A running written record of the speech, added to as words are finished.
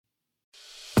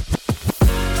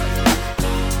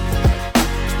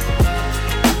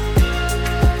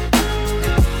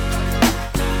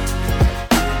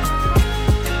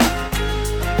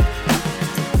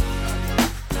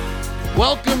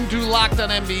Locked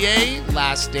on NBA,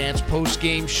 Last Dance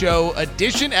post-game show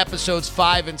edition. Episodes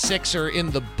 5 and 6 are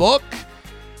in the book.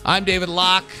 I'm David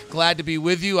Locke. Glad to be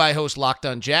with you. I host Locked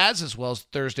on Jazz as well as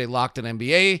Thursday Locked on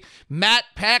NBA. Matt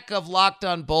Peck of Locked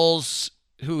on Bulls,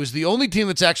 who is the only team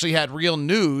that's actually had real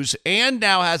news and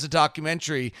now has a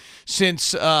documentary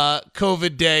since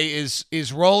COVID Day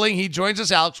is rolling. He joins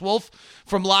us. Alex Wolf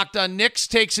from Locked on Knicks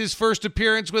takes his first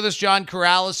appearance with us. John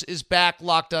Corrales is back,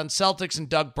 Locked on Celtics, and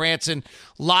Doug Branson,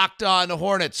 Locked on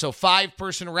Hornets. So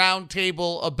 5-person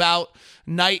roundtable about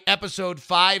night episode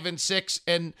 5 and 6.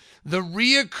 And the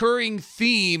reoccurring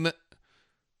theme,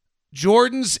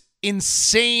 Jordan's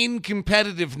insane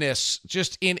competitiveness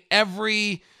just in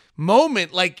every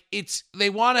moment. Like, they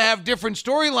want to have different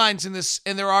storylines in this,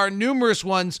 and there are numerous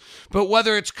ones, but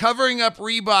whether it's covering up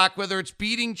Reebok, whether it's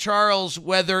beating Charles,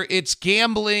 whether it's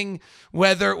gambling,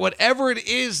 whatever it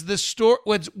is,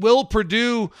 what's Will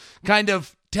Perdue kind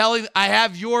of telling, I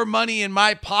have your money in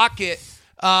my pocket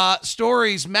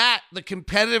stories. Matt, the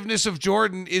competitiveness of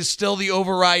Jordan is still the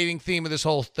overriding theme of this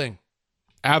whole thing.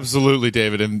 Absolutely,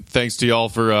 David, and thanks to y'all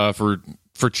for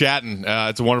chatting.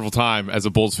 It's a wonderful time as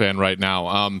a Bulls fan right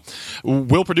now.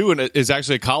 Will Perdue is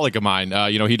actually a colleague of mine.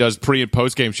 He does pre- and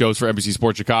post-game shows for NBC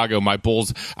Sports Chicago. My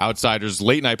Bulls Outsiders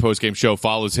late-night post-game show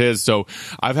follows his. So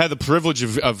I've had the privilege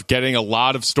of getting a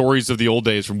lot of stories of the old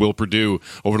days from Will Perdue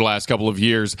over the last couple of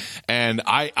years. And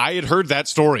I had heard that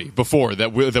story before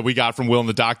that we got from Will in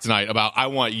the doc tonight about, I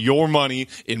want your money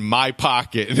in my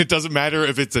pocket. And it doesn't matter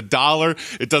if it's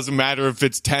 $1. It doesn't matter if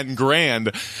it's 10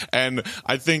 grand. And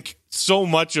I think so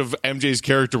much of MJ's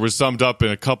character was summed up in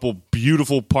a couple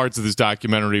beautiful parts of this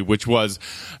documentary, which was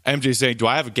MJ saying, do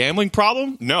I have a gambling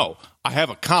problem? No, I have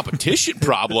a competition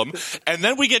problem. And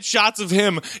then we get shots of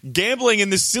him gambling in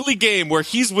this silly game where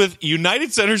he's with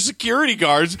United Center security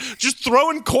guards just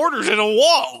throwing quarters at a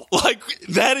wall. Like,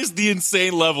 that is the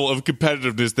insane level of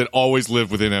competitiveness that always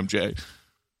lived within MJ.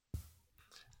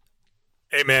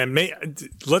 Hey man,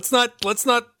 let's not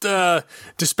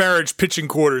disparage pitching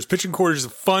quarters. Pitching quarters is a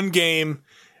fun game,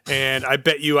 and I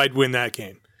bet you I'd win that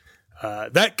game.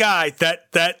 That guy,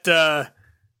 that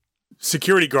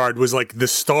security guard was like the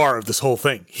star of this whole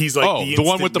thing. He's like the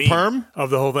one with the perm of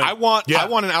the whole thing. I want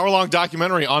an hour-long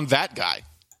documentary on that guy.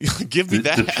 Give me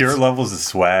that. The pure levels of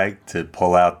swag to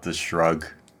pull out the shrug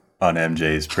on MJ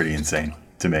is pretty insane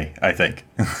to me, I think.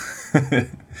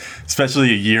 Especially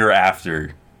a year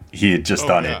after he had just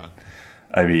done it.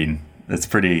 I mean, it's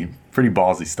pretty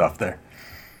ballsy stuff there.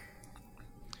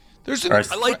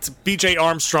 I liked B.J.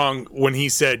 Armstrong when he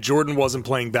said Jordan wasn't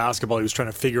playing basketball. He was trying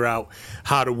to figure out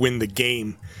how to win the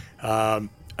game. I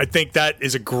think that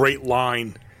is a great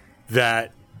line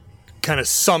that kind of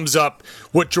sums up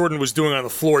what Jordan was doing on the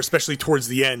floor, especially towards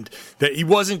the end, that he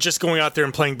wasn't just going out there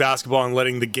and playing basketball and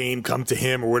letting the game come to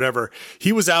him or whatever.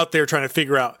 He was out there trying to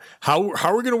figure out how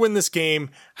are we going to win this game?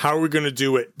 How are we going to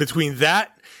do it? Between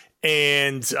that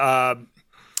and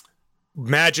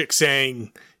Magic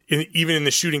saying, even in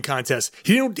the shooting contest,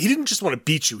 he didn't just want to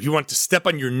beat you. He wanted to step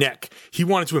on your neck. He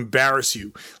wanted to embarrass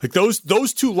you. Like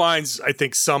those two lines, I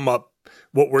think, sum up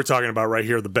what we're talking about right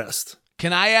here the best.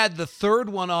 Can I add the third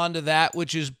one onto that,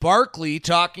 which is Barkley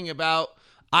talking about,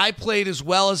 I played as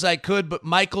well as I could, but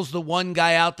Michael's the one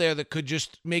guy out there that could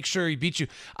just make sure he beats you.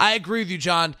 I agree with you,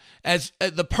 John. As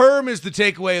the perm is the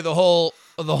takeaway of the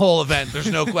whole event.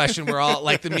 There's no question. We're all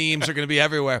like, the memes are going to be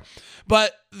everywhere.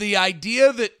 But the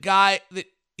idea that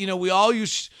we all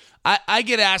use, I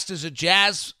get asked as a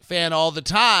Jazz fan all the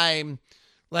time,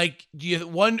 like, do you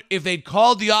wonder if they'd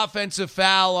called the offensive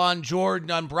foul on Jordan,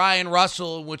 on Brian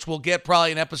Russell, which we'll get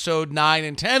probably in episode 9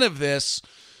 and 10 of this,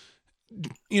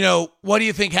 what do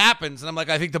you think happens? And I'm like,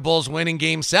 I think the Bulls win in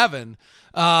game 7,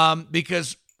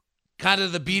 because kind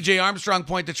of the B.J. Armstrong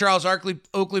point, the Charles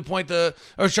Oakley point,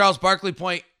 or Charles Barkley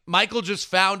point, Michael just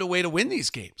found a way to win these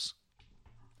games.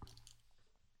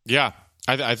 Yeah.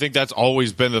 I think that's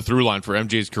always been the through line for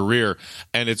MJ's career,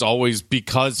 and it's always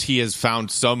because he has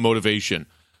found some motivation,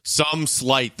 some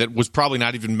slight that was probably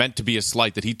not even meant to be a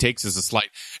slight that he takes as a slight.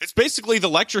 It's basically the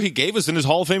lecture he gave us in his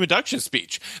Hall of Fame induction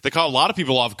speech. They caught a lot of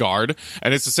people off guard,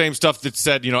 and it's the same stuff that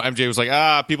said, MJ was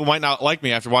like, people might not like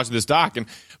me after watching this doc. And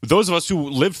those of us who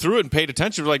lived through it and paid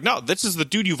attention were like, no, this is the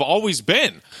dude you've always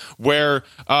been. Where,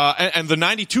 and the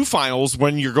 92 finals,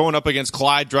 when you're going up against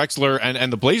Clyde Drexler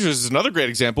and the Blazers is another great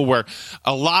example where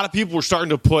a lot of people were starting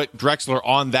to put Drexler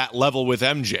on that level with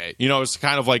MJ. It's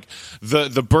kind of like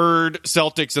the Bird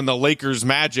Celtics and the Lakers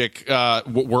Magic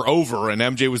were over, and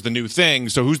MJ was the new thing.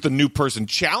 So who's the new person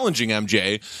challenging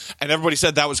MJ? And everybody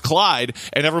said that was Clyde,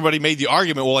 and everybody made the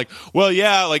argument,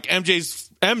 MJ's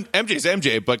MJ's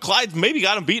MJ, but Clyde maybe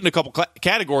got him beat in a couple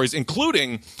categories,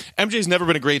 including MJ's never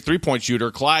been a great three-point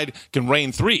shooter. Clyde can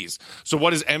rain threes. So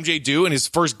what does MJ do in his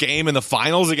first game in the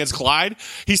finals against Clyde?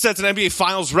 He sets an NBA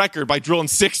Finals record by drilling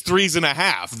 6 threes and a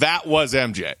half. That was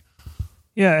MJ.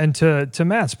 Yeah, and to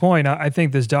Matt's point, I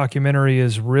think this documentary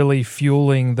is really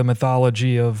fueling the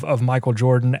mythology of Michael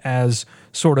Jordan as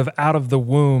sort of out of the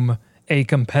womb a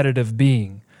competitive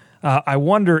being. I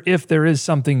wonder if there is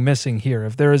something missing here,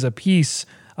 if there is a piece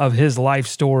of his life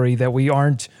story that we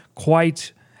aren't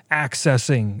quite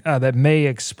accessing that may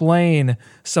explain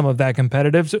some of that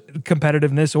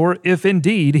competitiveness, or if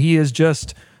indeed he is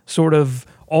just sort of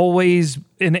always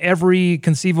in every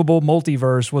conceivable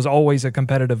multiverse was always a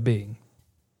competitive being.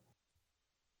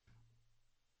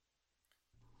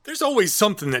 There's always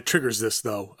something that triggers this,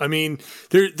 though. I mean,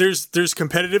 there's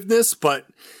competitiveness, but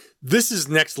this is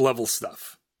next level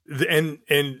stuff. And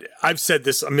I've said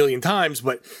this a million times,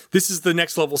 but this is the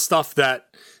next level stuff that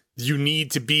you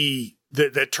need to be,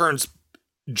 that turns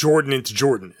Jordan into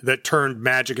Jordan, that turned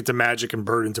Magic into Magic and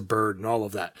Bird into Bird and all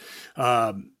of that.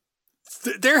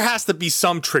 There has to be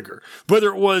some trigger, whether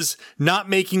it was not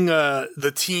making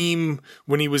the team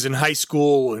when he was in high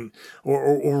school and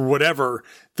or whatever.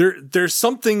 There's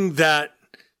something that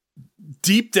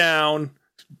deep down,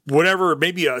 whatever,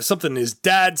 maybe something his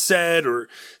dad said or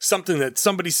something that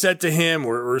somebody said to him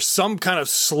or some kind of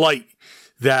slight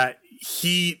that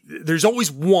there's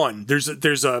always one. There's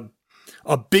a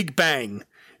big bang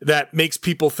that makes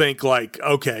people think like,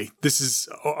 okay, this is,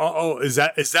 is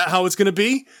that how it's going to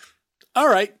be? All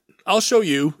right, I'll show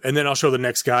you, and then I'll show the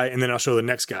next guy, and then I'll show the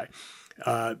next guy.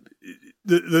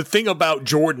 The thing about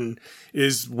Jordan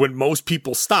is when most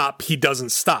people stop, he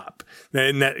doesn't stop.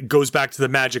 And that goes back to the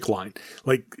Magic line.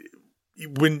 Like,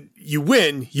 when you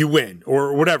win,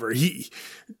 or whatever.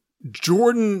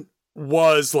 Jordan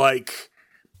was like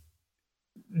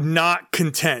not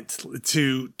content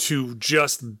to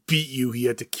just beat you. He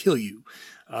had to kill you.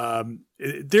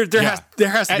 There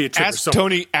has to be a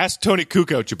trigger. Ask Tony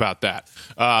Kukoc about that.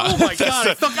 Oh my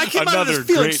God! I came out of this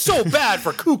feeling so bad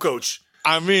for Kukoc.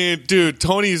 I mean, dude,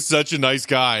 Tony's such a nice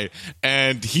guy,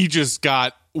 and he just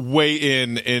got way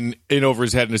in over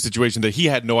his head in a situation that he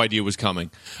had no idea was coming.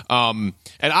 And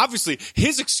obviously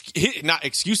not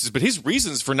excuses, but his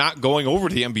reasons for not going over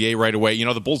to the NBA right away. You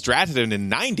know, the Bulls drafted him in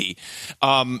 90,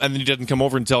 and then he didn't come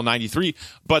over until 93.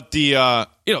 But the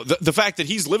fact that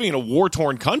he's living in a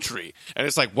war-torn country, and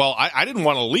it's like, well, I didn't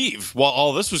want to leave while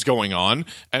all this was going on,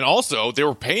 and also they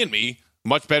were paying me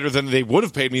much better than they would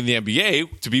have paid me in the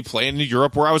NBA to be playing in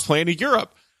Europe where I was playing in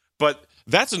Europe. But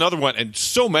that's another one, and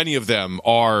so many of them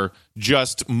are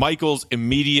just Michael's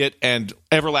immediate and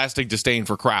everlasting disdain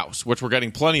for Krause, which we're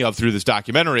getting plenty of through this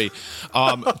documentary.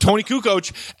 Tony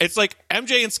Kukoc, it's like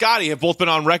MJ and Scotty have both been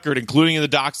on record, including in the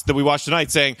docs that we watched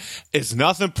tonight, saying it's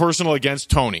nothing personal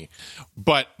against Tony.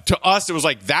 But to us, it was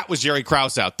like that was Jerry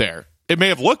Krause out there. It may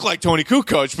have looked like Tony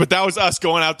Kukoc, but that was us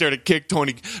going out there to kick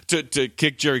to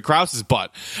kick Jerry Krause's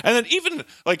butt. And then even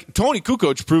like Tony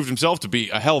Kukoc proved himself to be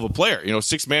a hell of a player. You know,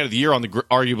 6th man of the year on the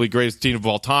arguably greatest team of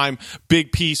all time,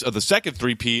 big piece of the second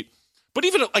three-peat. But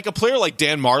even like a player like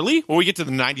Dan Marley, when we get to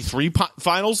the 93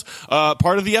 finals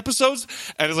part of the episodes,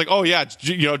 and it's like, oh yeah,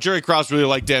 Jerry Krause really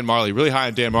liked Dan Marley, really high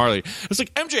on Dan Marley. It's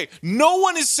like, MJ, no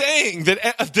one is saying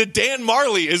that Dan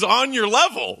Marley is on your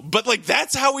level, but like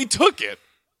that's how we took it.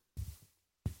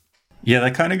 Yeah,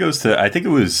 that kind of goes to, I think it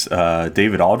was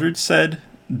David Aldridge said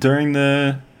during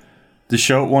the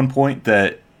show at one point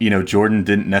that, Jordan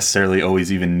didn't necessarily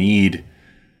always even need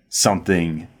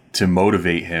something to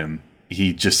motivate him.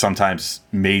 He just sometimes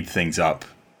made things up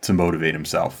to motivate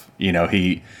himself.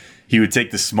 He would take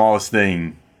the smallest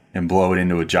thing and blow it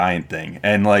into a giant thing.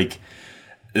 And like,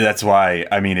 that's why,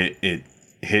 I mean, it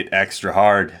hit extra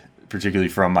hard, particularly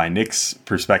from my Knicks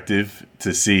perspective,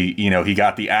 to see, he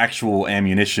got the actual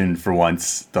ammunition for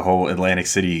once, the whole Atlantic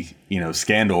City,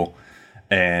 scandal,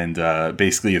 and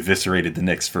basically eviscerated the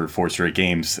Knicks for 4 straight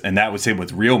games. And that was him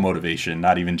with real motivation,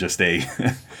 not even just a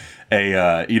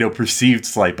perceived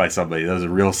slight by somebody. That was a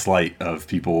real slight of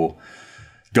people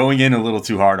going in a little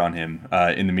too hard on him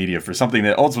in the media for something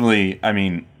that ultimately, I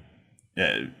mean,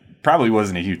 probably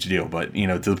wasn't a huge deal, but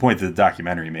to the point that the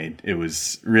documentary made, it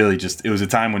was really just, it was a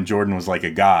time when Jordan was like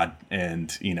a god,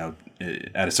 and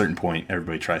at a certain point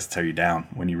everybody tries to tear you down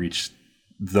when you reach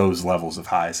those levels of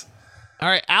highs. All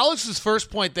right, Alex's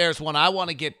first point there is one I want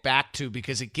to get back to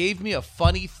because it gave me a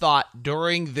funny thought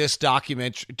during this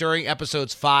documentary, during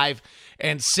episodes 5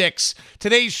 and 6.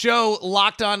 Today's show,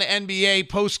 Locked On NBA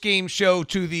post-game show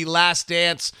to The Last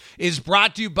Dance, is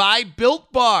brought to you by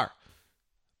Built Bar.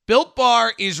 Built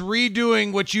Bar is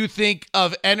redoing what you think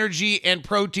of energy and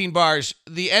protein bars.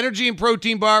 The energy and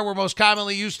protein bar we're most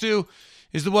commonly used to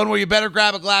is the one where you better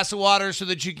grab a glass of water so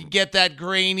that you can get that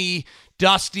grainy,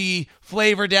 dusty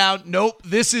flavor down. Nope,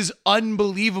 this is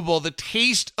unbelievable. The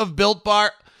taste of Built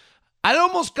Bar, I'd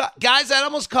almost call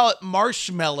it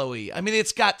marshmallowy. I mean,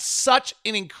 it's got such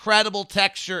an incredible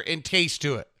texture and taste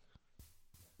to it.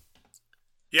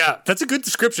 Yeah, that's a good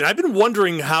description. I've been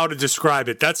wondering how to describe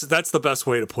it. That's the best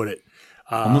way to put it.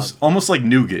 Almost like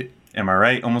nougat. Am I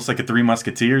right? Almost like a Three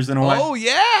Musketeers in a way. Oh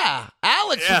yeah,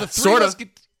 Alex, yeah, the Three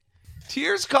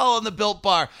Musketeers calling the Built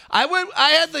Bar. I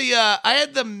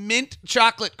had the mint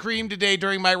chocolate cream today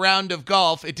during my round of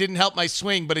golf. It didn't help my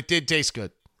swing, but it did taste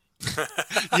good.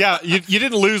 Yeah, you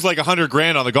didn't lose like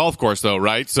 $100,000 on the golf course though,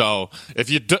 right? So if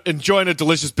you're enjoying a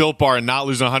delicious Built Bar and not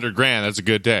losing $100,000, that's a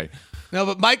good day. No,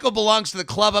 but Michael belongs to the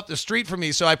club up the street from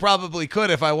me, so I probably could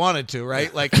if I wanted to,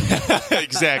 right? Like,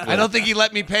 exactly. I don't think he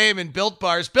let me pay him in Built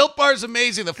Bars. Built Bar's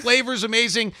amazing. The flavor's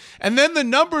amazing. And then the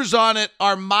numbers on it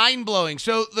are mind-blowing.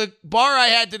 So the bar I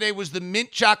had today was the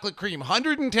mint chocolate cream.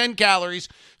 110 calories,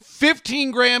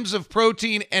 15 grams of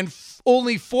protein, and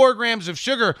only 4 grams of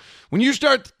sugar. When you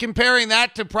start comparing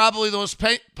that to probably the most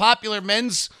popular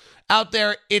men's out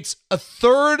there, it's a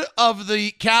third of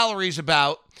the calories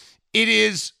about.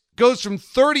 Goes from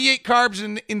 38 carbs,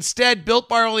 and instead Built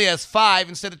Bar only has 5.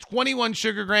 Instead of 21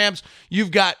 sugar grams,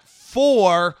 you've got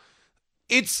 4.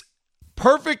 It's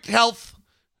perfect health,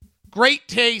 great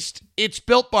taste. It's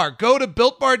Built Bar. Go to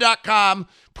BuiltBar.com,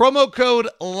 promo code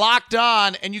Locked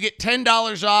On, and you get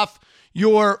 $10 off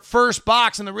your first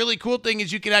box. And the really cool thing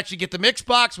is you can actually get the mixed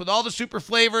box with all the super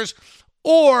flavors,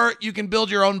 or you can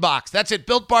build your own box. That's it,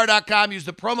 BuiltBar.com. Use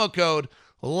the promo code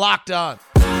Locked On.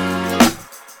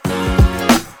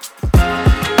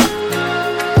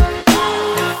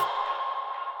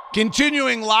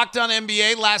 Continuing Locked On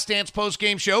NBA, Last Dance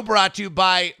post-game show brought to you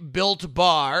by Built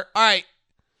Bar. All right,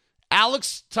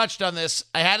 Alex touched on this.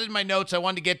 I had it in my notes. I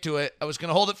wanted to get to it. I was going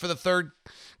to hold it for the third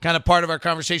kind of part of our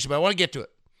conversation, but I want to get to it.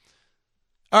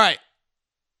 All right,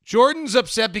 Jordan's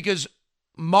upset because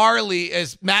Marley,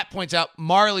 as Matt points out,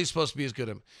 Marley's supposed to be as good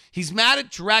as him. He's mad at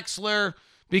Drexler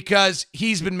because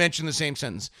he's been mentioned the same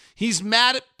sentence. He's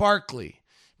mad at Barkley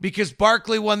because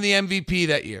Barkley won the MVP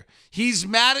that year. He's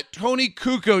mad at Tony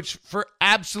Kukoc for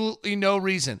absolutely no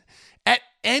reason. At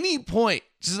any point,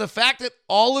 does the fact that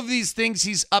all of these things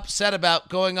he's upset about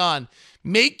going on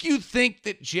make you think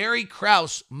that Jerry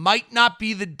Krause might not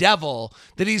be the devil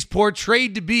that he's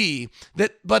portrayed to be,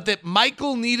 but that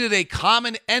Michael needed a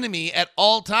common enemy at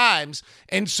all times,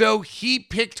 and so he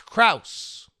picked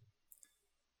Krause?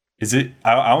 Is it?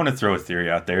 I want to throw a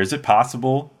theory out there. Is it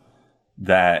possible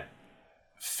that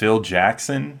Phil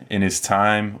Jackson, in his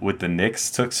time with the Knicks,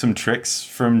 took some tricks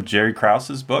from Jerry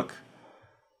Krause's book?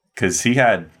 Because he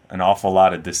had an awful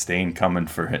lot of disdain coming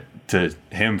to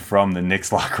him from the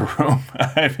Knicks locker room.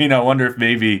 I mean, I wonder if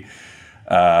maybe,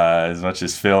 as much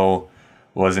as Phil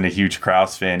wasn't a huge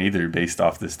Krause fan either, based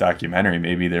off this documentary,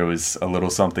 maybe there was a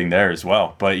little something there as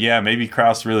well. But yeah, maybe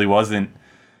Krause really wasn't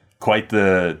quite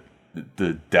the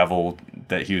devil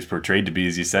that he was portrayed to be,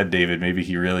 as you said, David. Maybe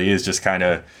he really is just kind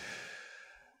of,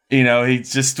 he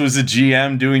just was a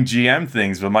GM doing GM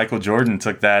things, but Michael Jordan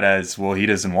took that as, well, he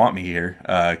doesn't want me here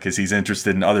because he's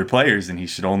interested in other players, and he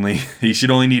should only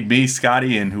need me,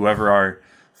 Scotty, and whoever our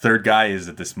third guy is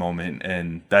at this moment,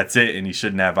 and that's it. And he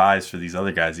shouldn't have eyes for these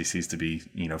other guys he sees to be,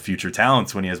 future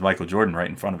talents when he has Michael Jordan right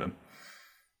in front of him.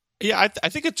 Yeah, I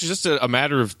think it's just a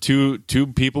matter of two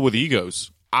people with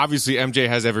egos. Obviously, MJ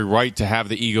has every right to have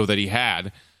the ego that he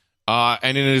had.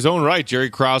 And in his own right, Jerry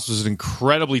Krause was an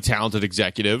incredibly talented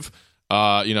executive,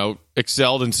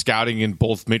 excelled in scouting in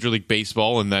both Major League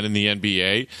Baseball and then in the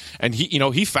NBA. And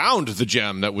he found the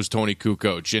gem that was Tony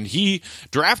Kukoc, and he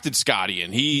drafted Scotty,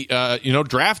 and he,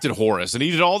 drafted Horace, and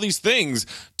he did all these things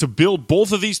to build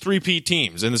both of these 3P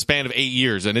teams in the span of 8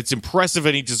 years. And it's impressive,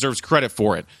 and he deserves credit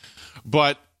for it.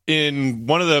 But in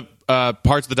one of the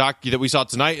parts of the docu that we saw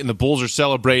tonight, and the Bulls are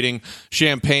celebrating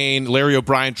champagne, Larry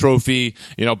O'Brien trophy,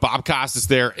 Bob Costas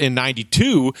there in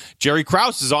 92. Jerry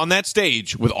Krause is on that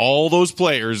stage with all those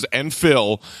players and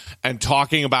Phil and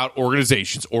talking about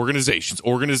organizations.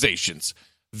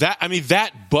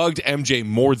 That bugged MJ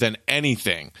more than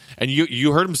anything. And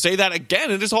you heard him say that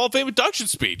again in his Hall of Fame induction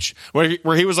speech, where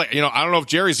he was like, I don't know if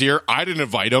Jerry's here. I didn't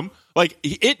invite him. Like,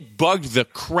 it bugged the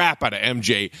crap out of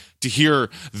MJ to hear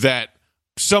that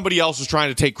somebody else was trying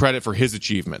to take credit for his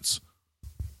achievements.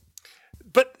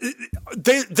 But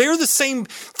they're the same.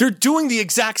 They're doing the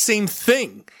exact same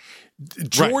thing.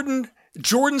 Jordan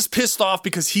Jordan's pissed off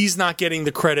because he's not getting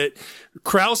the credit.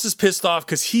 Krause is pissed off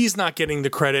because he's not getting the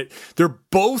credit. They're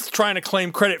both trying to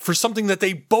claim credit for something that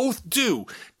they both do.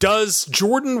 Does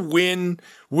Jordan win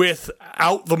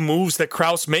without the moves that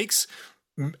Krause makes?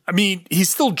 I mean, he's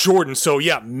still Jordan, so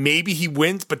yeah, maybe he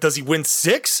wins, but does he win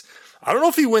 6? I don't know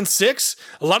if he wins 6.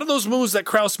 A lot of those moves that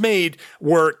Krause made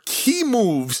were key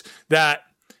moves that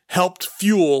helped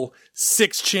fuel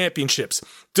 6 championships.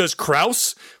 Does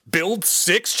Krause build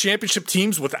 6 championship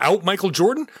teams without Michael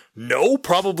Jordan? No,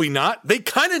 probably not. They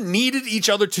kind of needed each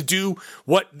other to do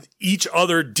what each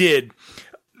other did.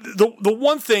 The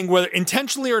one thing, whether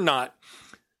intentionally or not,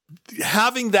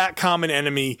 having that common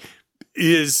enemy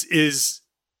is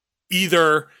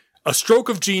either a stroke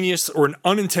of genius or an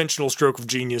unintentional stroke of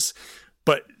genius.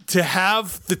 But to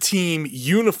have the team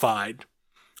unified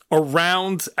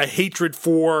around a hatred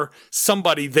for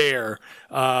somebody there,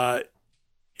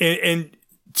 and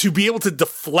to be able to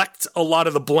deflect a lot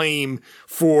of the blame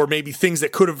for maybe things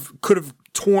that could have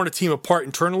torn a team apart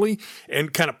internally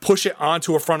and kind of push it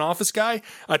onto a front office guy,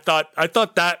 I thought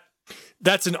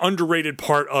that's an underrated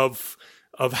part of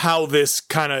how this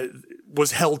kind of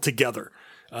was held together.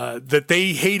 That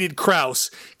they hated Krause.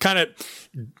 Kind of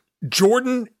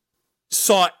Jordan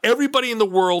saw everybody in the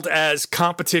world as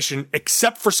competition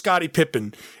except for Scottie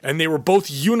Pippen, and they were both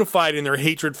unified in their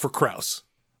hatred for Krause.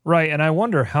 Right, and I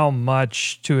wonder how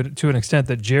much, to an extent,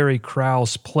 that Jerry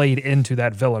Krause played into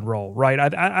that villain role, right?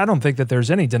 I don't think that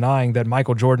there's any denying that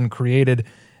Michael Jordan created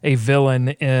a villain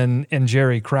in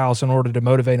Jerry Krause in order to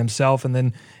motivate himself, and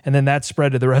then that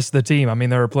spread to the rest of the team. I mean,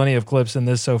 there are plenty of clips in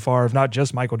this so far of not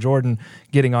just Michael Jordan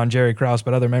getting on Jerry Krause,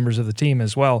 but other members of the team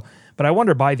as well. But I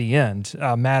wonder by the end,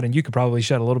 Matt, and you could probably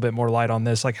shed a little bit more light on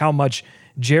this, like how much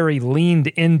Jerry leaned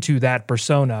into that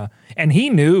persona. And he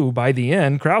knew by the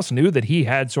end, Krause knew that he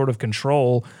had sort of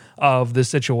control of the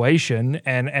situation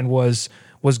and was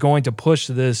going to push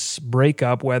this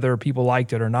breakup, whether people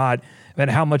liked it or not, and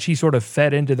how much he sort of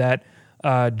fed into that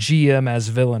GM as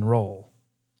villain role.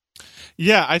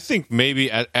 Yeah, I think maybe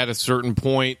at a certain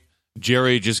point,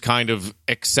 Jerry just kind of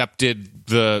accepted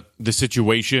the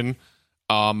situation.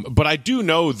 But I do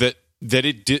know that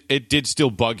it did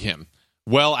still bug him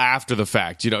well after the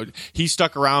fact. You know, he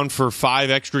stuck around for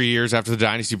 5 extra years after the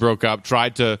dynasty broke up,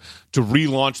 tried to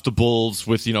relaunch the Bulls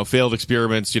with, failed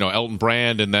experiments, Elton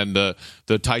Brand and then the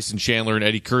Tyson Chandler and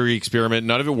Eddie Curry experiment.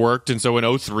 None of it worked. And so in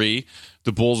 2003,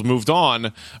 the Bulls moved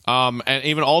on. And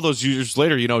even all those years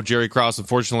later, Jerry Krause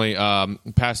unfortunately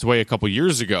passed away a couple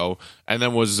years ago and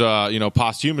then was,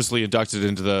 posthumously inducted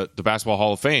into the Basketball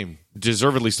Hall of Fame.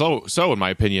 Deservedly so in my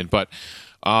opinion. But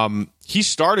he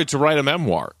started to write a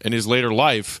memoir in his later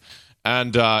life,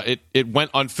 and it went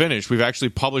unfinished. We've actually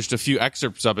published a few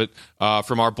excerpts of it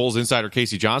from our Bulls insider,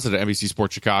 Casey Johnson at NBC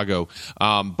Sports Chicago.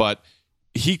 But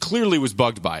he clearly was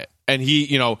bugged by it. And he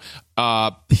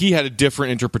had a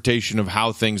different interpretation of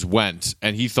how things went.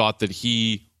 And he thought that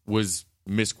he was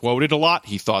misquoted a lot.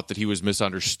 He thought that he was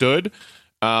misunderstood.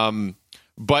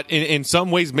 But in some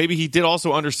ways, maybe he did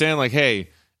also understand, like,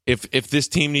 hey, if this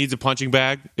team needs a punching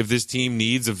bag, if this team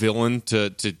needs a villain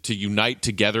to unite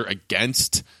together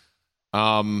against,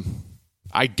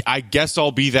 I guess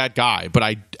I'll be that guy. But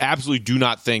I absolutely do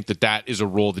not think that is a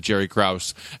role that Jerry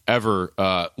Krause ever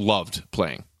loved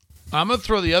playing. I'm going to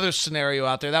throw the other scenario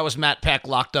out there. That was Matt Peck,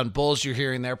 Locked on Bulls. You're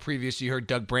hearing there. Previously, you heard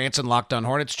Doug Branson, Locked on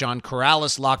Hornets, John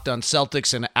Corrales, Locked on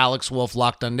Celtics, and Alex Wolf,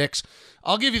 Locked on Knicks.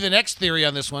 I'll give you the next theory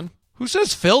on this one. Who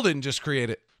says Phil didn't just create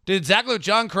it? Did exactly what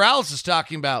John Corrales is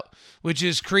talking about, which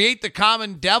is create the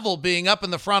common devil being up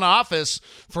in the front office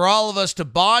for all of us to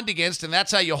bond against, and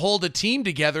that's how you hold a team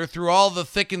together through all the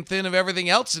thick and thin of everything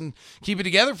else and keep it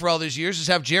together for all these years, is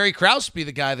have Jerry Krause be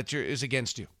the guy that is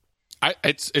against you.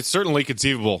 It's certainly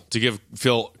conceivable to give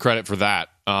Phil credit for that.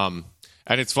 And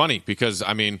it's funny because,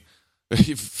 I mean,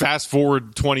 fast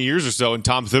forward 20 years or so, and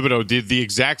Tom Thibodeau did the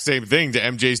exact same thing to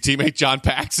MJ's teammate John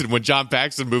Paxson when John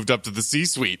Paxson moved up to the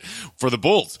C-suite for the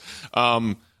Bulls.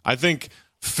 I think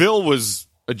Phil was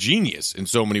a genius in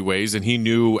so many ways, and he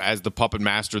knew, as the puppet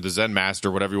master, the Zen master,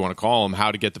 whatever you want to call him,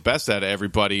 how to get the best out of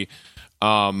everybody.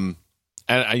 I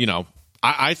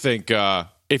think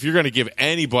if you're going to give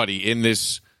anybody in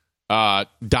this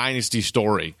dynasty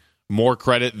story more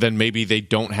credit than maybe they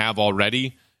don't have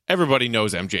already, everybody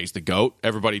knows MJ's the GOAT.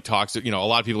 Everybody talks, a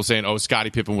lot of people saying, oh, Scottie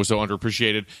Pippen was so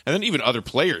underappreciated. And then even other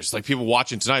players, like people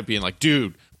watching tonight being like,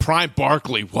 dude, Prime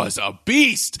Barkley was a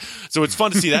beast. So it's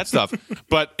fun to see that stuff.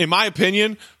 But in my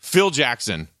opinion, Phil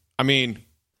Jackson, I mean,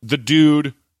 the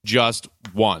dude just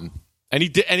won. And he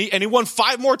did, and he won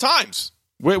 5 more times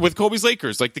with Kobe's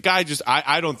Lakers. Like, the guy just,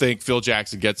 I don't think Phil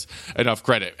Jackson gets enough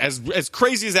credit. As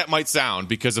crazy as that might sound,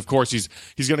 because of course he's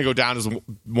going to go down as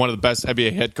one of the best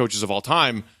NBA head coaches of all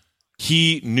time.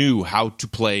 He knew how to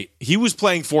play. He was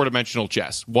playing 4-dimensional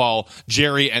chess while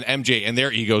Jerry and MJ and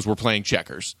their egos were playing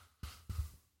checkers.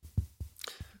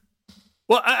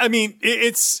 Well, I mean,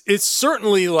 it's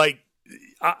certainly like,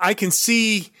 I can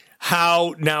see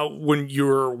how now when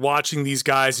you're watching these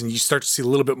guys and you start to see a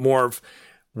little bit more of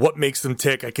what makes them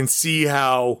tick, I can see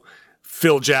how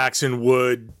Phil Jackson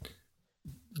would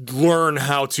learn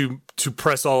how to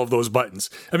press all of those buttons.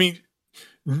 I mean,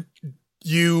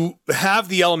 you have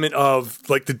the element of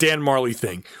like the Dan Marley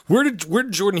thing. Where did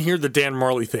Jordan hear the Dan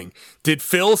Marley thing? Did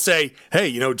Phil say, hey,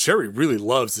 you know, Jerry really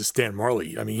loves this Dan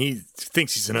Marley. I mean, he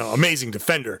thinks he's an amazing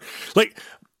defender. Like,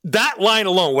 that line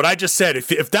alone, what I just said,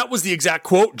 if that was the exact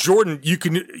quote, Jordan, you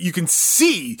can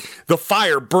see the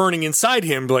fire burning inside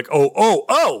him. Like,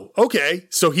 oh, okay.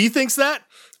 So he thinks that?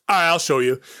 All right, I'll show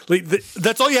you. Like,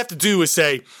 that's all you have to do is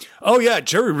say, oh yeah,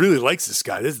 Jerry really likes this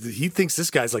guy. He thinks this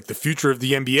guy's like the future of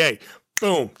the NBA.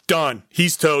 Boom, done.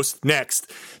 He's toast.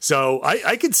 Next. So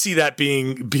I could see that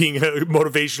being a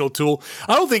motivational tool.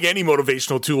 I don't think any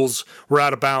motivational tools were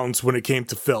out of bounds when it came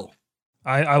to Phil.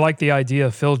 I like the idea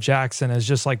of Phil Jackson as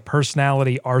just like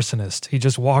personality arsonist. He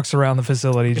just walks around the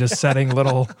facility just setting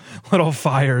little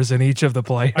fires in each of the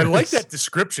players. I like that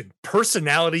description.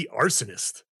 Personality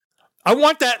arsonist. I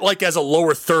want that like as a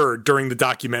lower third during the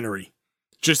documentary.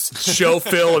 Just show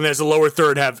Phil and as a lower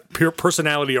third have pure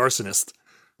personality arsonist.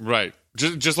 Right.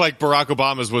 Just like Barack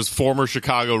Obama's was former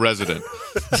Chicago resident.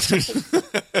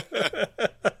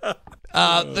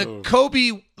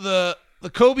 The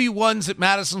Kobe ones at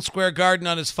Madison Square Garden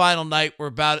on his final night were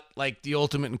about like the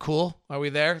ultimate and cool. Are we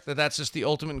there? That's just the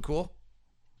ultimate and cool?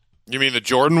 You mean the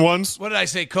Jordan ones? What did I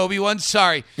say? Kobe ones?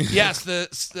 Sorry. Yes,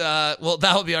 well,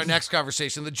 that'll be our next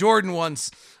conversation. The Jordan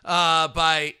ones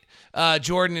by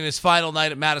Jordan in his final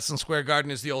night at Madison Square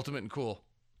Garden is the ultimate and cool.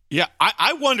 Yeah,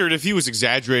 I wondered if he was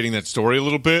exaggerating that story a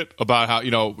little bit about how,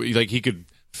 you know, like he could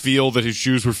feel that his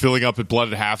shoes were filling up with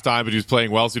blood at halftime, but he was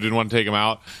playing well, so he didn't want to take them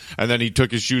out. And then he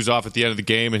took his shoes off at the end of the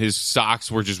game, and his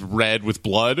socks were just red with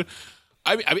blood.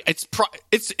 I mean, it's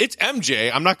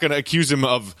MJ. I'm not going to accuse him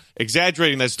of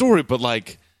exaggerating that story, but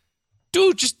like,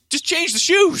 dude, just change the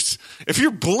shoes. If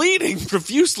you're bleeding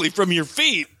profusely from your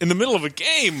feet in the middle of a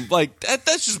game, like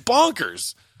that's just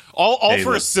bonkers. All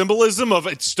for a symbolism of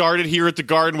it started here at the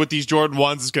Garden with these Jordan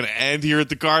 1s. It's going to end here at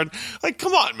the Garden. Like,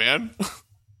 come on, man.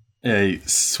 Hey,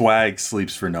 swag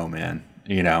sleeps for no man.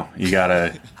 You know, you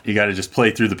gotta just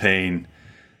play through the pain.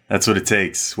 That's what it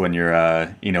takes when you're,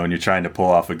 when you're trying to pull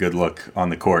off a good look on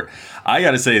the court. I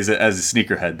gotta say, as a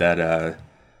sneakerhead,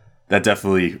 that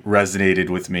definitely resonated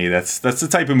with me. That's the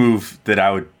type of move that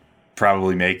I would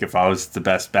probably make if I was the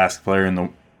best basketball player in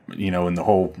the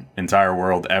whole entire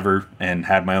world ever, and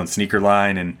had my own sneaker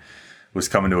line and was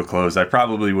coming to a close. I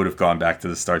probably would have gone back to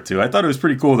the start too. I thought it was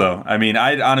pretty cool though. I mean,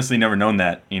 I'd honestly never known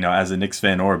that, as a Knicks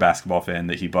fan or a basketball fan,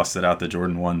 that he busted out the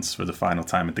Jordan 1s for the final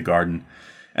time at the Garden.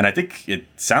 And I think it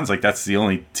sounds like that's the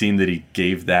only team that he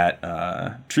gave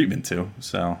that treatment to.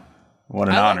 So what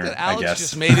an honor, that Alex I guess.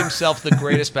 just made himself the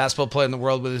greatest basketball player in the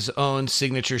world with his own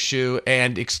signature shoe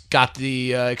and got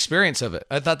the experience of it.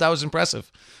 I thought that was impressive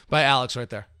by Alex right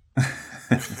there.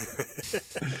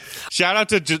 Shout out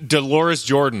to Dolores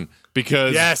Jordan,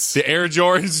 because the Air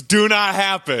Jordans do not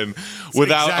happen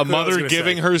without a mother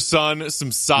giving her son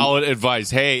some solid advice.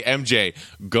 Hey, MJ,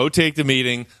 go take the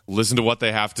meeting, listen to what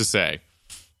they have to say.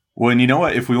 Well, and you know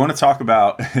what? If we want to talk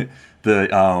about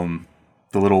the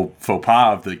little faux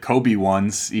pas of the Kobe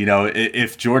ones,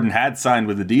 if Jordan had signed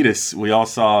with Adidas, we all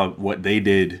saw what they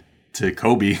did to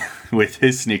Kobe with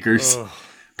his sneakers.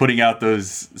 Putting out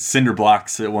those cinder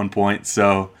blocks at one point.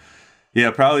 So, yeah,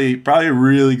 probably a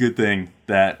really good thing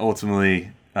that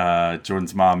ultimately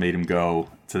Jordan's mom made him go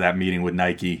to that meeting with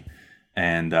Nike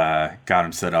and got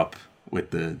him set up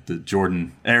with the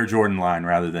Air Jordan line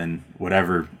rather than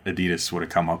whatever Adidas would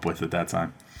have come up with at that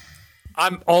time.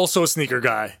 I'm also a sneaker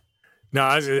guy. No,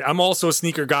 I'm also a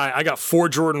sneaker guy. I got 4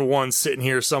 Jordan 1s sitting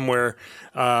here somewhere.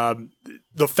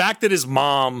 The fact that his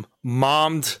mom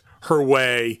mommed her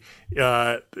way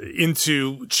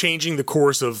into changing the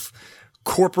course of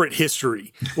corporate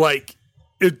history. Like,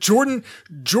 if Jordan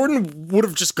would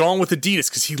have just gone with Adidas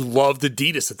because he loved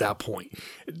Adidas at that point.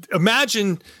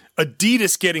 Imagine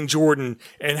Adidas getting Jordan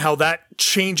and how that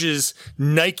changes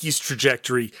Nike's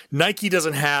trajectory. Nike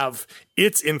doesn't have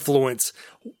its influence.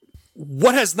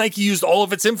 what has Nike used all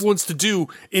of its influence to do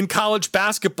in college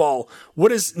basketball?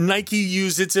 What has Nike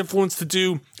used its influence to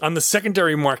do on the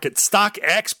secondary market?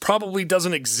 StockX probably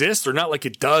doesn't exist, or not like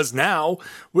it does now.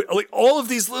 Like all of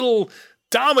these little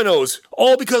dominoes,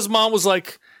 all because mom was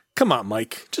like, come on,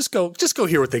 Mike, just go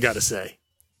hear what they got to say.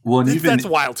 Well, and even that's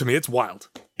wild to me. It's wild.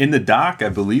 In the doc, I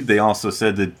believe they also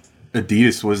said that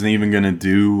Adidas wasn't even going to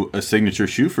do a signature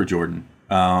shoe for Jordan.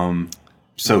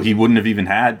 So he wouldn't have even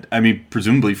had, I mean,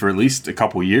 presumably for at least a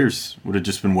couple years, would have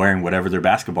just been wearing whatever their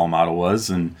basketball model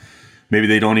was. And maybe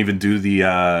they don't even do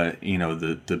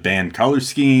the band color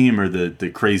scheme or the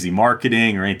crazy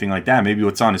marketing or anything like that. Maybe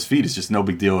what's on his feet is just no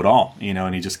big deal at all,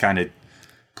 and he just kind of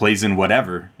plays in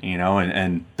whatever,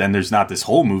 and then there's not this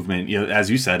whole movement,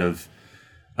 as you said, of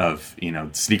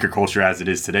sneaker culture as it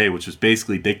is today, which was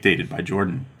basically dictated by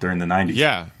Jordan during the 90s.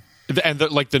 Yeah. And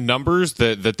the numbers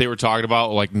that they were talking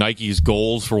about, like Nike's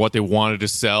goals for what they wanted to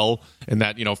sell in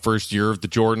that, first year of the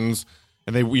Jordans.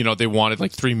 And they wanted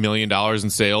like $3 million in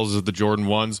sales of the Jordan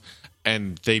 1s.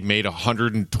 And they made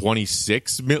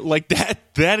 126 like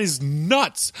that. That is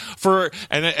nuts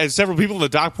and as several people in the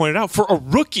doc pointed out, for a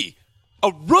rookie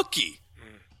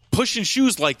pushing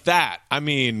shoes like that. I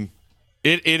mean,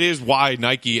 it is why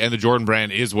Nike and the Jordan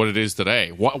brand is what it is today.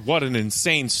 What an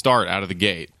insane start out of the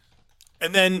gate.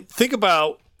 And then think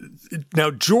about now,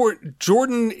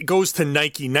 Jordan goes to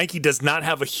Nike. Nike does not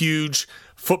have a huge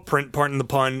footprint, pardon the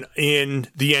pun, in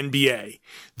the NBA.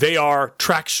 They are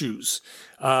track shoes.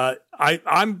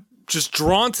 I'm just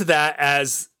drawn to that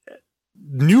as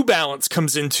New Balance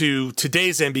comes into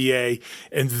today's NBA,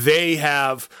 and they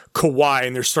have Kawhi,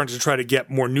 and they're starting to try to get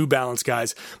more New Balance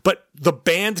guys. But the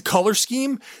band color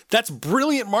scheme, that's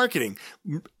brilliant marketing.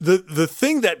 The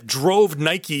thing that drove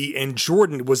Nike and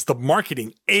Jordan was the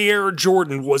marketing. Air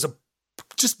Jordan was a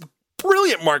just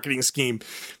brilliant marketing scheme.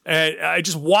 And I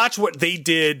just watch what they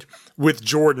did with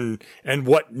Jordan and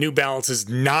what New Balance is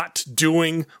not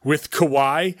doing with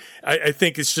Kawhi. I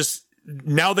think it's just,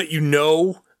 now that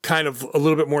kind of a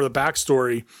little bit more of the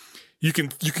backstory, you can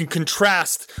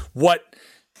contrast what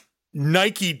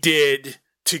Nike did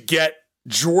to get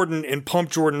Jordan and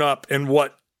pump Jordan up and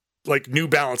what like New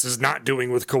Balance is not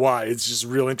doing with Kawhi. It's just a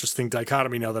real interesting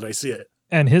dichotomy now that I see it.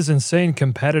 And his insane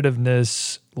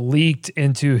competitiveness leaked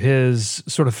into his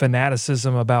sort of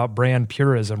fanaticism about brand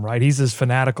purism, right? He's as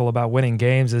fanatical about winning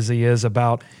games as he is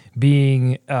about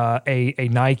being a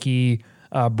Nike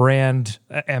brand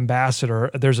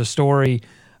ambassador. There's a story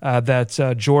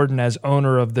that Jordan, as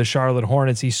owner of the Charlotte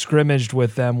Hornets, he scrimmaged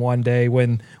with them one day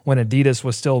when Adidas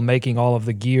was still making all of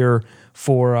the gear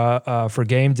for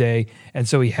game day, and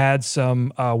so he had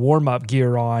some warm-up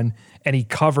gear on, and he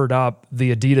covered up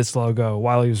the Adidas logo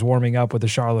while he was warming up with the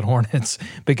Charlotte Hornets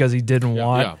because he didn't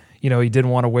want he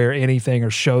didn't want to wear anything or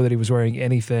show that he was wearing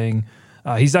anything.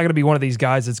 He's not going to be one of these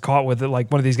guys that's caught with it, like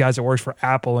one of these guys that works for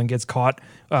Apple and gets caught,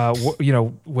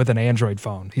 with an Android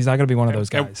phone. He's not going to be one of those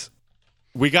guys.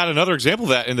 We got another example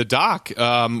of that in the doc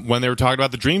when they were talking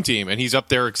about the Dream Team, and he's up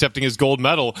there accepting his gold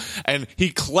medal, and he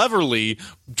cleverly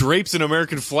drapes an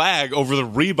American flag over the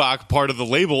Reebok part of the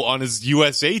label on his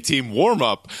USA team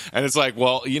warm-up. And it's like,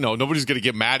 well, nobody's going to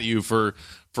get mad at you for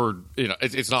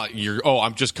it's not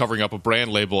I'm just covering up a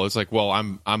brand label. It's like, well,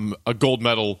 I'm a gold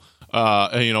medal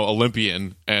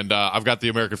Olympian, and I've got the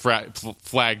American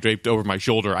flag draped over my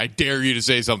shoulder. I dare you to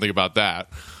say something about that.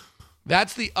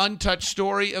 That's the untouched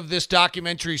story of this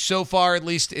documentary so far, at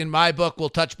least in my book. We'll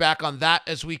touch back on that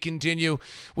as we continue.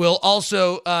 We'll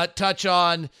also touch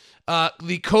on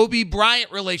the Kobe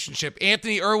Bryant relationship.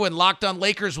 Anthony Irwin, Locked On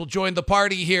Lakers, will join the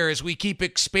party here as we keep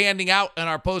expanding out in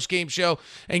our post-game show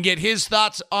and get his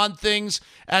thoughts on things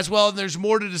as well. And there's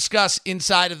more to discuss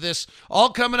inside of this. All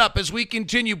coming up as we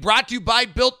continue. Brought to you by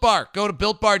Built Bar. Go to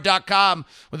BuiltBar.com.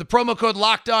 With the promo code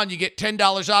Locked On, you get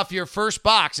 $10 off your first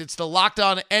box. It's the Locked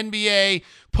On NBA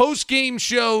post-game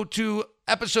show to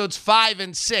episodes 5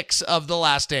 and 6 of The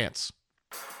Last Dance.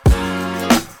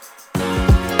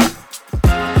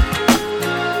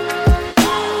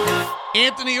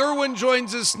 Anthony Irwin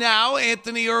joins us now.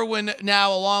 Anthony Irwin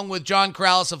now along with John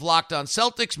Corrales of Locked On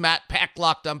Celtics, Matt Peck,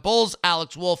 Locked On Bulls,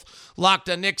 Alex Wolf, Locked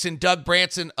On Knicks, and Doug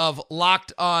Branson of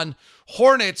Locked On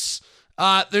Hornets.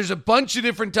 There's a bunch of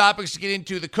different topics to get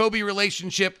into. The Kobe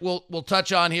relationship we'll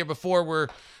touch on here before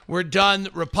we're done.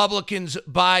 Republicans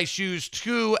buy shoes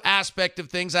too aspect of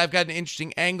things. I've got an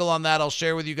interesting angle on that I'll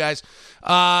share with you guys. But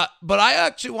I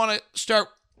actually want to start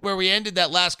where we ended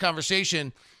that last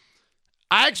conversation.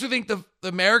 I actually think the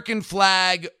American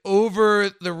flag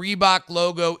over the Reebok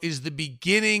logo is the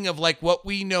beginning of like what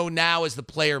we know now as the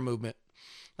player movement.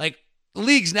 Like the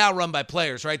league's now run by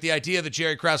players, right? The idea that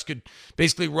Jerry Krause could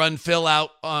basically run Phil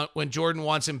out when Jordan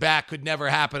wants him back could never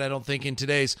happen, I don't think, in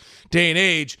today's day and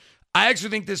age. I actually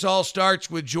think this all starts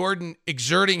with Jordan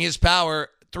exerting his power.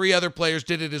 3 other players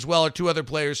did it as well, or 2 other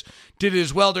players did it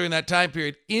as well during that time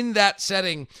period. In that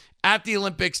setting, at the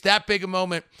Olympics, that big a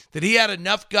moment that he had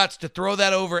enough guts to throw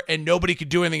that over and nobody could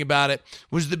do anything about it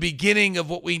was the beginning of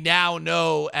what we now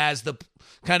know as the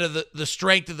kind of the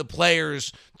strength of the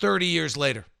players 30 years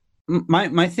later.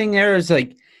 My thing there is,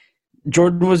 like,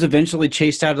 Jordan was eventually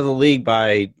chased out of the league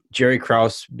by Jerry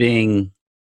Krause being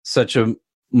such a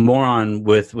moron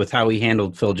with how he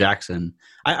handled Phil Jackson.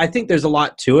 I think there's a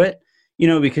lot to it,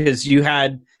 because you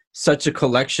had such a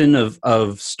collection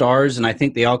of stars, and I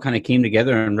think they all kind of came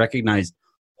together and recognized,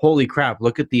 holy crap,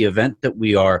 look at the event that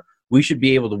we are. We should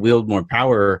be able to wield more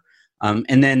power.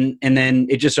 And then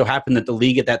it just so happened that the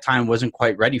league at that time wasn't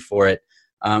quite ready for it.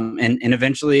 And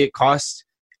eventually it cost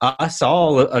us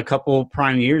all a couple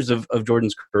prime years of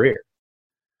Jordan's career.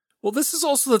 Well, this is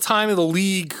also the time of the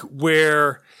league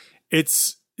where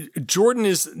Jordan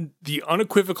is the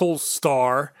unequivocal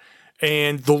star,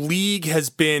 and the league has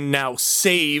been now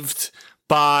saved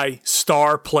by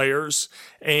star players,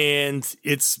 and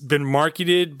it's been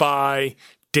marketed by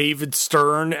David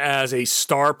Stern as a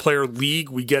star player league.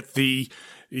 We get the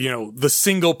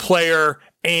single player,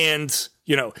 and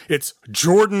it's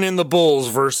Jordan in the Bulls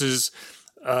versus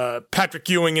Patrick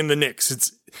Ewing in the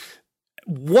Knicks.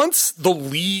 Once the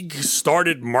league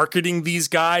started marketing these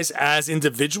guys as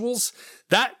individuals,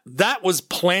 that was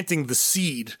planting the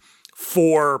seed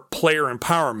for player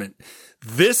empowerment.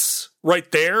 This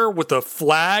right there with a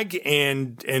flag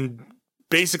and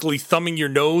basically thumbing your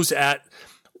nose at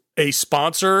a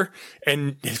sponsor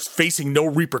and facing no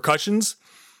repercussions,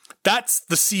 that's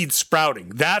the seed sprouting.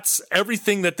 That's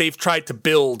everything that they've tried to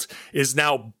build is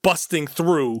now busting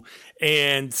through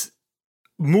and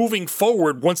moving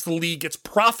forward. Once the league gets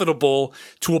profitable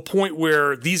to a point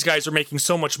where these guys are making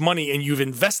so much money and you've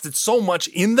invested so much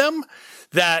in them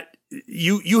that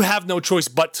you have no choice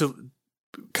but to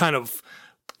kind of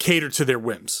cater to their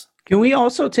whims. Can we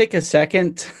also take a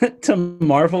second to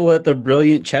marvel at the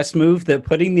brilliant chess move that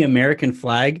putting the American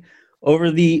flag over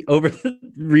the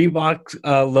Reebok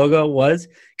logo was?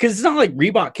 Because it's not like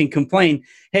Reebok can complain,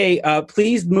 hey,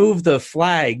 please move the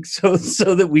flag so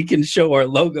that we can show our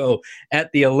logo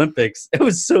at the Olympics. It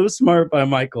was so smart by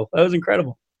Michael. That was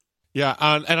incredible. Yeah,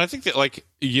 and I think that,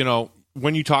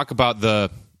 when you talk about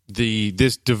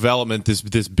this development,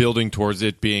 this building towards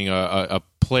it being a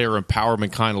player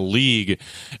empowerment kind of league,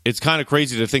 it's kind of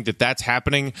crazy to think that that's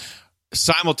happening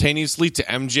simultaneously to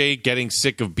MJ getting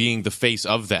sick of being the face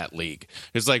of that league.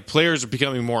 It's like players are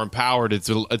becoming more empowered. It's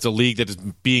a league that is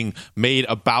being made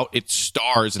about its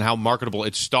stars and how marketable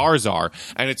its stars are.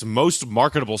 And its most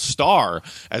marketable star,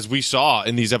 as we saw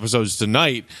in these episodes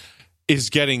tonight, is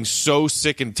getting so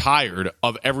sick and tired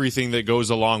of everything that goes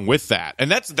along with that. And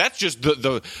that's just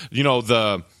the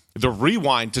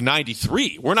rewind to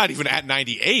 93. We're not even at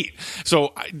 98.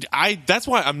 So I that's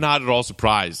why I'm not at all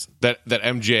surprised that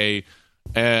MJ,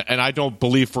 and I don't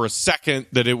believe for a second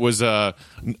that it was an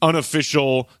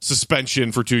unofficial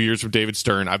suspension for 2 years from David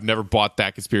Stern. I've never bought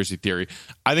that conspiracy theory.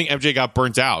 I think MJ got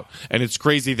burnt out, and it's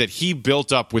crazy that he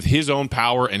built up with his own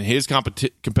power and his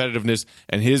competitiveness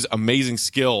and his amazing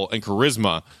skill and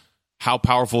charisma how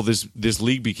powerful this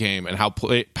league became and how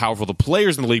powerful the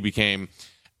players in the league became.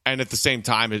 And at the same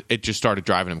time, it just started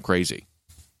driving him crazy.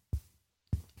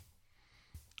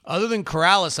 Other than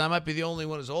Corrales, I might be the only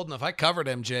one who's old enough. I covered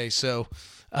MJ, so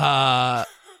I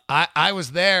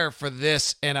was there for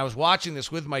this, and I was watching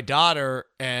this with my daughter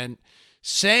and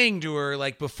saying to her,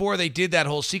 like, before they did that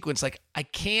whole sequence, like, I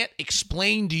can't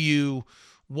explain to you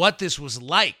what this was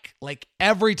like. Like,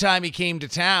 every time he came to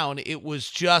town, it was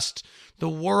just the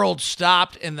world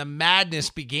stopped and the madness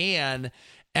began.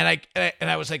 And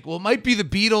I was like, well, it might be the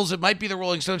Beatles. It might be the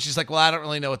Rolling Stones. She's like, well, I don't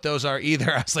really know what those are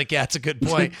either. I was like, yeah, it's a good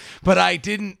point. But I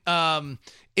didn't, the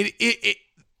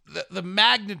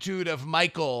magnitude of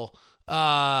Michael,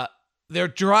 they're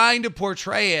trying to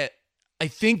portray it. I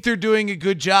think they're doing a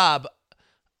good job.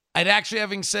 I'd actually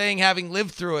having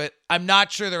lived through it, I'm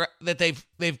not sure that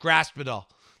they've grasped it all.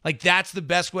 Like, that's the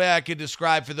best way I could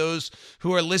describe for those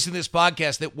who are listening to this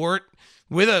podcast that weren't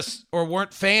with us or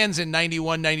weren't fans in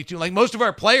 91, 92. Like, most of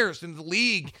our players in the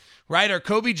league, right, are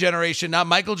Kobe generation, not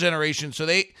Michael generation. So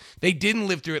they didn't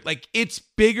live through it. Like, it's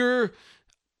bigger.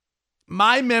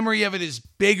 My memory of it is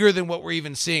bigger than what we're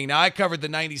even seeing. Now, I covered the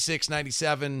 96,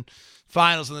 97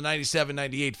 finals and the 97,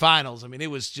 98 finals. I mean,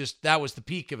 it was just, that was the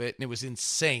peak of it, and it was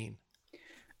insane.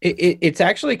 It's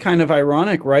actually kind of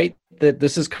ironic, right? That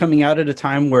this is coming out at a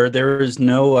time where there is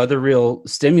no other real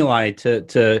stimuli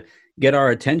to get our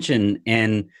attention.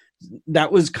 And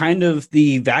that was kind of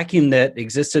the vacuum that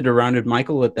existed around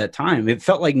Michael at that time. It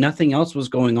felt like nothing else was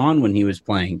going on when he was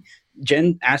playing.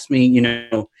 Jen asked me,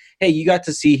 hey, you got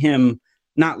to see him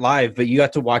not live, but you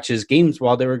got to watch his games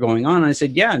while they were going on. And I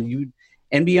said, yeah,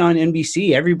 NBA on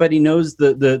NBC, everybody knows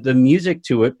the music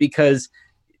to it because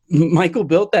Michael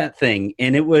built that thing,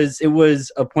 and it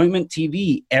was appointment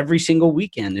TV every single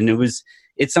weekend, and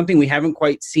it's something we haven't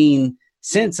quite seen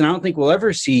since, and I don't think we'll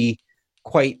ever see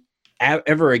quite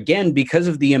ever again because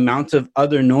of the amount of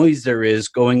other noise there is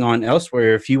going on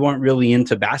elsewhere. If you aren't really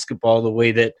into basketball the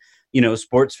way that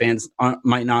sports fans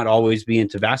might not always be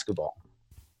into basketball.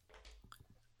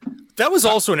 That was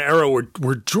also an era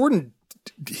where Jordan,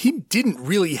 he didn't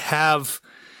really have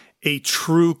a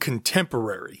true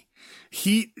contemporary.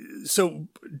 So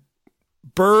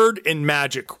Bird and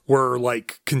Magic were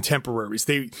like contemporaries.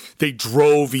 They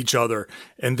drove each other,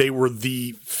 and they were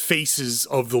the faces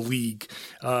of the league.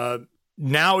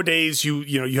 Nowadays, you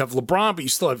have LeBron, but you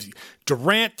still have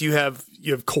Durant. You have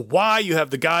Kawhi. You have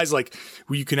the guys like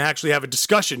where you can actually have a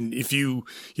discussion. If you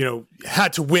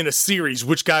had to win a series,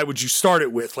 which guy would you start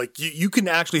it with? Like you can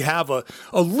actually have a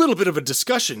little bit of a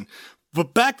discussion.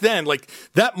 But back then, like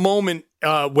that moment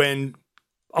when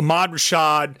Ahmad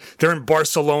Rashad, they're in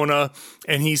Barcelona,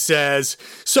 and he says,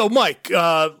 "So, Mike,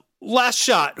 last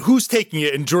shot, who's taking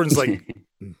it?" And Jordan's like,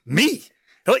 "Me."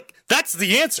 Like that's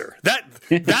the answer.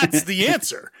 That's the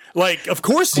answer. Like, of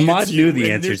course, Ahmad knew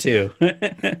the answer too.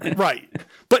 Right,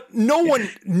 but no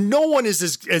one is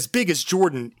as big as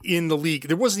Jordan in the league.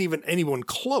 There wasn't even anyone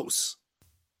close.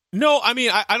 No, I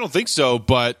mean, I don't think so.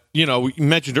 But, we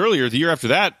mentioned earlier, the year after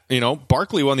that,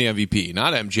 Barkley won the MVP,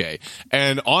 not MJ.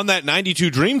 And on that 92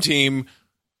 Dream Team,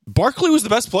 Barkley was the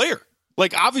best player.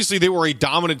 Like, obviously, they were a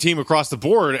dominant team across the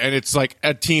board, and it's like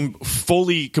a team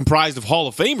fully comprised of Hall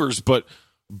of Famers, but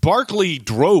Barkley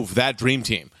drove that Dream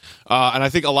Team. And I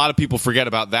think a lot of people forget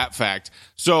about that fact.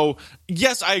 So,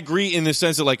 yes, I agree in the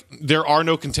sense that, like, there are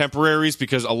no contemporaries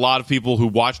because a lot of people who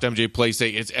watched MJ play say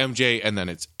it's MJ and then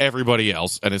it's everybody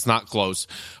else, and it's not close.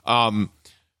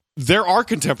 There are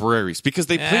contemporaries because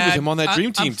they played with him on that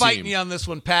Dream Team. I'm fighting you on this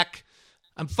one, Peck.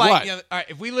 I'm fighting you. All right,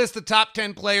 if we list the top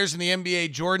 10 players in the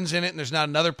NBA, Jordan's in it, and there's not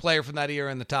another player from that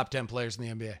era in the top 10 players in the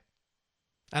NBA.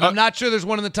 And I'm not sure there's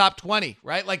one in the top 20,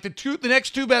 right? Like the next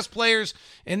two best players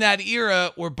in that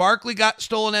era where Barkley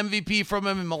stole an MVP from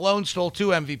him and Malone stole 2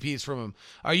 MVPs from him.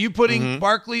 Are you putting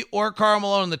Barkley or Karl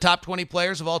Malone in the top 20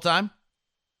 players of all time?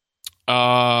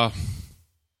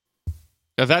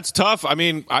 That's tough. I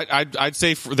mean, I'd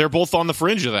say they're both on the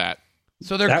fringe of that.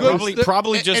 So they're good.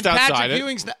 Probably just outside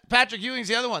Patrick Ewing's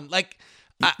the other one. Like,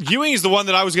 Ewing is the one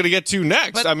that I was going to get to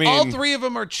next. But I mean, all three of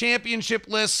them are championship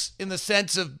lists in the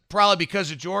sense of probably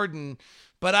because of Jordan.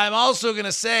 But I'm also going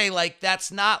to say, like,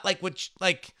 that's not like what,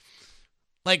 like.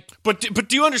 But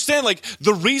do you understand? Like,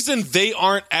 the reason they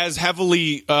aren't as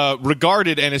heavily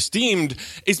regarded and esteemed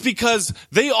is because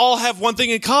they all have one thing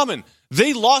in common: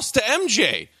 they lost to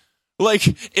MJ. Like,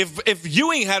 if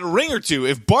Ewing had a ring or two,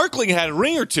 if Barkley had a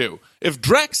ring or two, if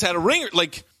Drex had a ring,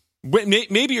 like,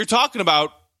 maybe you're talking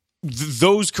about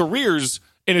those careers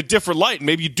in a different light.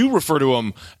 Maybe you do refer to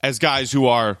them as guys who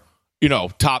are,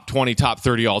 top 20, top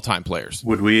 30 all-time players.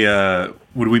 Would we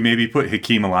maybe put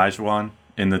Hakeem Olajuwon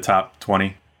in the top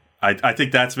 20? I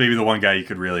think that's maybe the one guy you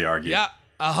could really argue. Yeah,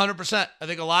 100%. I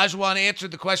think Olajuwon answered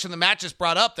the question the Matt just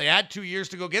brought up. They had 2 years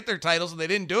to go get their titles, and they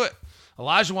didn't do it.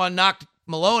 Olajuwon knocked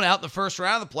Malone out in the first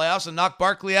round of the playoffs and knocked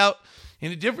Barkley out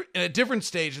in a different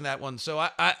stage in that one. So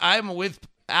I'm with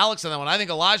Alex on that one. I think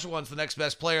Olajuwon's the next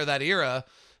best player of that era,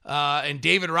 and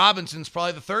David Robinson's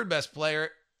probably the third best player,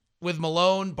 with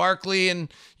Malone, Barkley,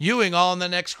 and Ewing all in the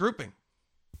next grouping.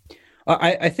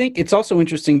 I think it's also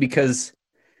interesting because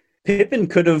Pippen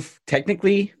could have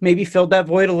technically maybe filled that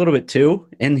void a little bit too,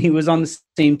 and he was on the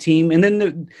same team. And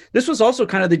then this was also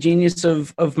kind of the genius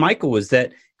of Michael, was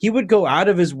that he would go out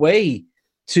of his way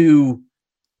to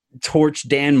torch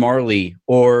Dan Marley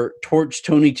or torch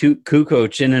Tony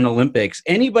Kukoc in an Olympics.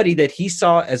 Anybody that he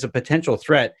saw as a potential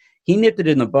threat, he nipped it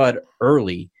in the bud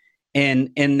early,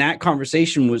 and that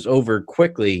conversation was over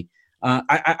quickly.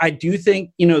 I do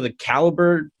think the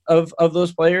caliber of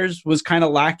those players was kind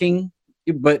of lacking,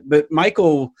 but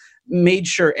Michael made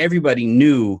sure everybody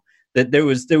knew that there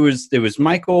was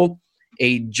Michael,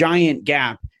 a giant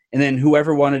gap, and then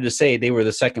whoever wanted to say they were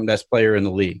the second best player in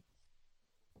the league.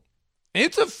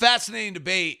 It's a fascinating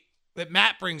debate that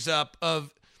Matt brings up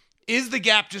of, is the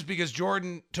gap just because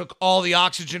Jordan took all the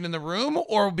oxygen in the room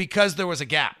or because there was a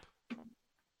gap?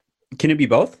 Can it be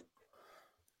both?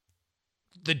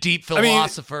 the deep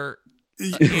philosopher.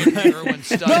 Irwin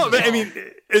Stubbs no, but, I mean,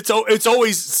 it's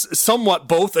always somewhat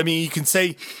both. I mean, you can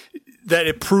say that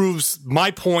it proves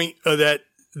my point that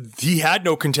he had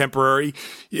no contemporary.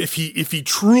 If he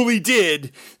truly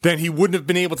did, then he wouldn't have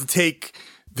been able to take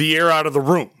the air out of the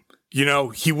room. You know,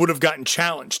 he would have gotten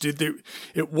challenged.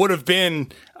 It would have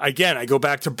been, again, I go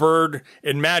back to Bird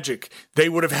and Magic. They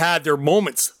would have had their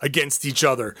moments against each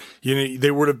other. You know,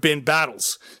 there would have been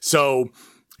battles. So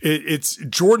it's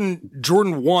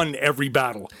Jordan won every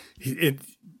battle.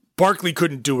 Barkley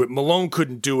couldn't do it. Malone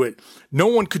couldn't do it. No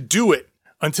one could do it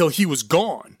until he was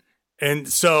gone. And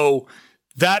so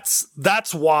that's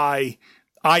why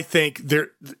I think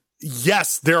there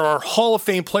are Hall of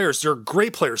Fame players. There are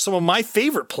great players. Some of my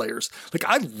favorite players. Like,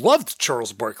 I loved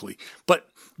Charles Barkley, but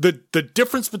the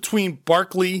difference between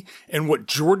Barkley and what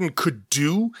Jordan could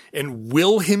do and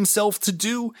will himself to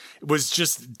do was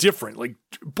just different. Like,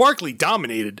 Barkley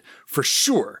dominated for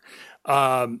sure.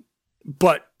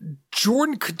 But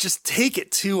Jordan could just take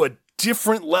it to a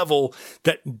different level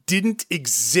that didn't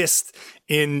exist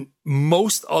in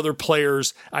most other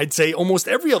players. I'd say almost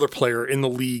every other player in the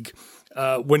league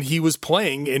when he was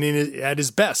playing and at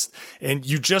his best. And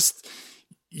you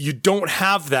don't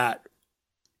have that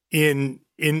in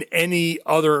any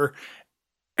other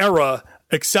era,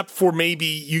 except for maybe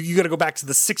you got to go back to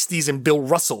the 60s and Bill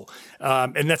Russell.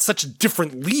 And that's such a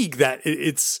different league that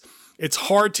it's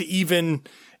hard to even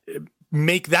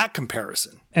make that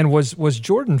comparison. And was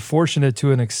Jordan fortunate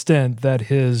to an extent that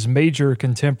his major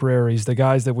contemporaries, the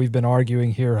guys that we've been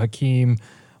arguing here, Hakeem,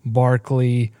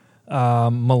 Barkley,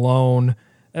 Malone,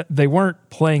 they weren't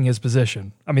playing his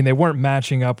position. I mean, they weren't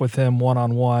matching up with him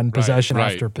one-on-one, possession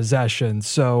after possession.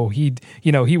 So he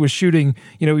was shooting,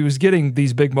 he was getting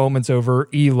these big moments over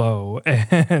Elo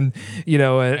and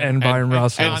Byron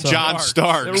Russell. And John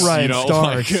Starks. Right,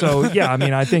 Starks. So, yeah, I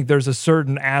mean, I think there's a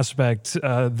certain aspect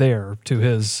there to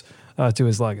his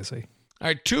legacy. All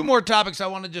right, two more topics I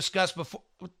want to discuss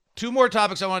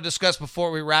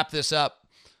before we wrap this up.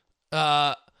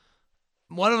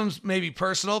 One of them's maybe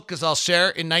personal because I'll share.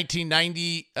 In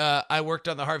 1990, I worked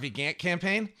on the Harvey Gantt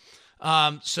campaign.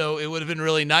 So it would have been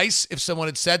really nice if someone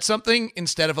had said something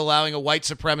instead of allowing a white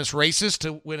supremacist racist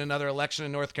to win another election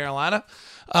in North Carolina.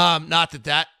 Not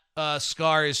that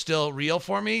scar is still real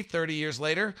for me 30 years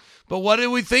later. But what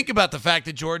do we think about the fact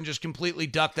that Jordan just completely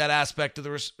ducked that aspect of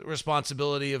the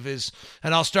responsibility of his?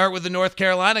 And I'll start with the North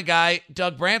Carolina guy,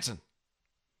 Doug Branson.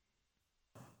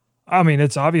 I mean,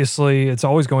 it's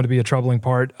always going to be a troubling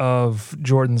part of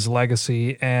Jordan's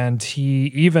legacy. And he,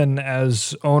 even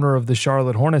as owner of the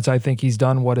Charlotte Hornets, I think he's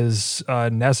done what is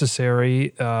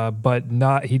necessary, but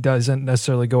he doesn't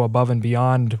necessarily go above and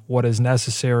beyond what is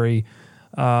necessary.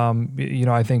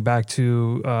 I think back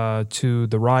to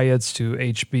the riots, to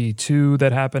HB2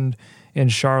 that happened in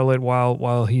Charlotte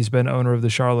while he's been owner of the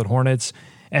Charlotte Hornets.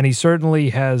 And he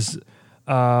certainly has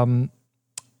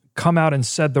come out and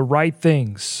said the right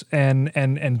things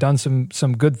and done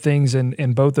some good things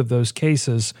in both of those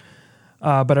cases.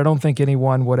 But I don't think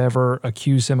anyone would ever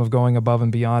accuse him of going above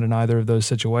and beyond in either of those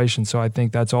situations. So I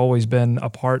think that's always been a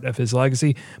part of his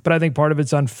legacy. But I think part of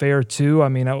it's unfair too. I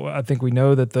mean, I think we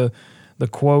know that the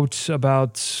quote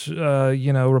about,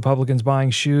 Republicans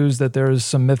buying shoes, that there's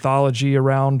some mythology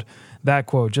around that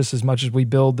quote, just as much as we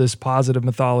build this positive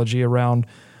mythology around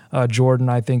Jordan.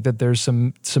 I think that there's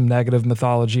some negative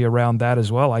mythology around that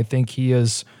as well. I think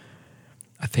he's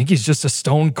just a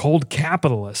stone cold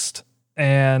capitalist,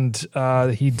 and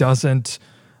he doesn't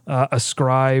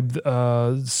ascribe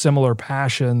similar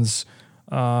passions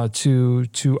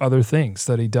to other things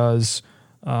that he does.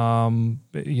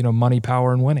 Money,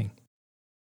 power, and winning.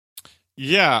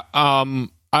 Yeah,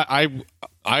 I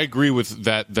agree with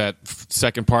that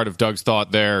second part of Doug's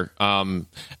thought there.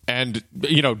 And,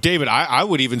 David, I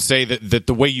would even say that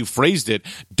the way you phrased it,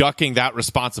 ducking that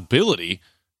responsibility,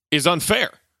 is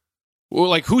unfair. Well,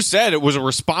 like, who said it was a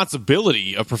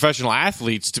responsibility of professional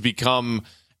athletes to become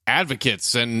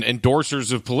advocates and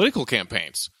endorsers of political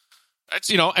campaigns? That's,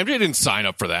 I didn't sign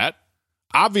up for that.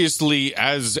 Obviously,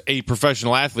 as a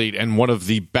professional athlete and one of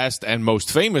the best and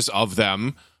most famous of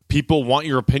them, people want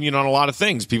your opinion on a lot of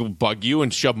things. People bug you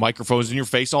and shove microphones in your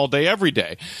face all day, every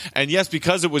day. And yes,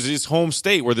 because it was his home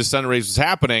state where the Senate race was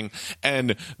happening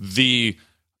and the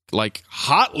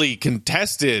hotly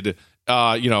contested,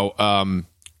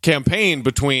 campaign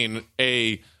between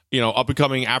a,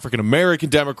 up-and-coming African-American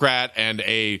Democrat and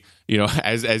a,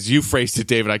 as you phrased it,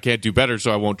 David, I can't do better,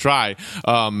 so I won't try,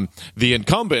 the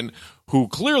incumbent, who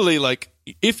clearly,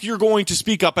 if you're going to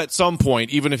speak up at some point,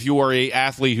 even if you are an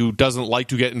athlete who doesn't like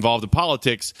to get involved in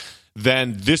politics,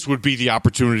 then this would be the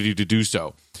opportunity to do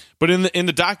so. But in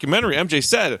the documentary, MJ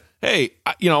said, hey,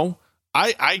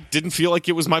 I didn't feel like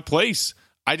it was my place.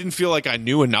 I didn't feel like I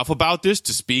knew enough about this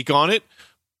to speak on it.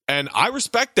 And I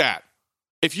respect that.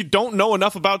 If you don't know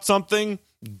enough about something,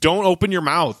 don't open your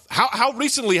mouth. How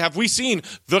recently have we seen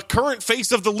the current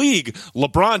face of the league,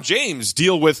 LeBron James,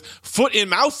 deal with foot in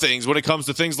mouth things when it comes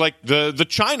to things like the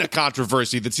China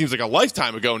controversy that seems like a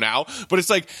lifetime ago now? But it's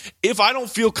like, if I don't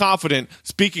feel confident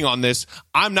speaking on this,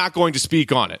 I'm not going to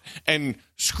speak on it. And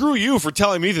screw you for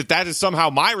telling me that is somehow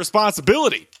my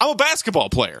responsibility. I'm a basketball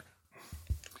player.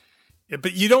 Yeah,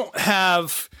 but you don't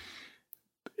have.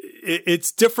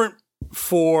 It's different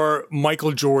for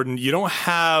Michael Jordan. You don't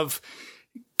have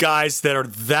guys that are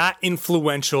that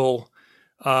influential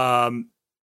come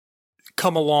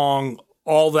along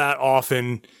all that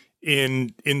often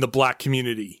in the black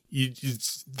community.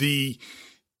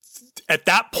 At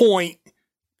that point,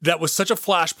 that was such a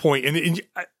flashpoint. And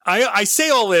I say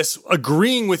all this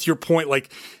agreeing with your point,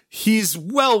 like he's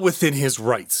well within his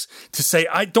rights to say,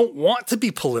 I don't want to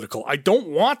be political. I don't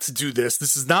want to do this.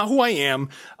 This is not who I am.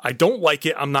 I don't like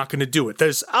it. I'm not going to do it. That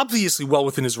is obviously well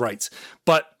within his rights.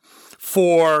 But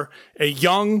for a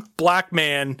young black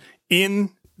man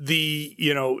in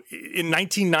in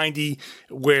 1990,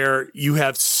 where you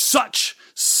have such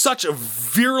a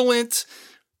virulent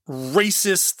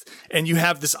racist, and you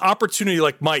have this opportunity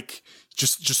like Mike,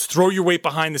 just throw your weight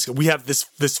behind this. We have this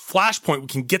flashpoint. We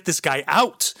can get this guy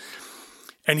out.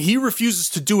 And he refuses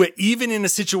to do it, even in a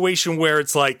situation where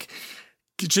it's like,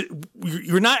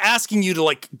 you're not asking you to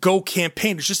like go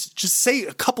campaign. Just say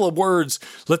a couple of words.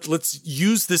 Let's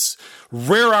use this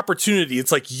rare opportunity.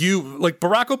 It's like like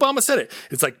Barack Obama said it.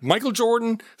 It's like Michael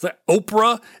Jordan, it's like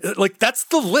Oprah. Like that's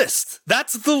the list.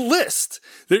 That's the list.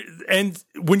 And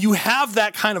when you have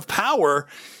that kind of power,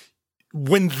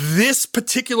 when this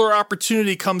particular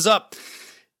opportunity comes up,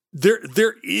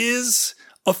 there is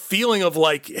a feeling of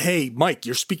like, hey, Mike,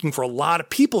 you're speaking for a lot of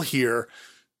people here.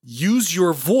 Use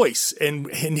your voice, and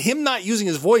him not using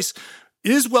his voice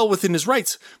is well within his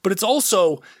rights, but it's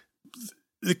also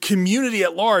the community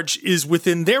at large is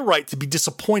within their right to be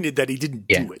disappointed that he didn't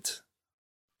do it.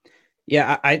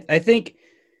 Yeah, I think.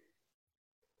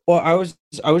 Well, I was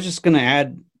just going to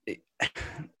add.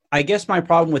 I guess my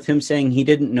problem with him saying he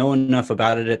didn't know enough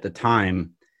about it at the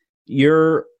time.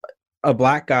 You're a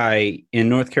black guy in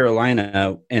North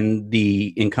Carolina, and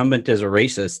the incumbent is a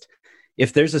racist.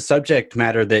 If there's a subject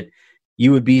matter that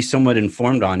you would be somewhat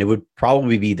informed on, it would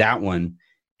probably be that one.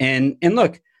 And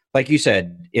look, like you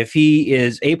said, if he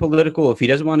is apolitical, if he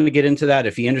doesn't want to get into that,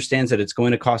 if he understands that it's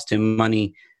going to cost him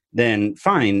money, then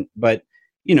fine. But,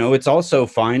 it's also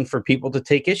fine for people to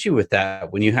take issue with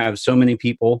that when you have so many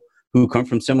people who come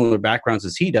from similar backgrounds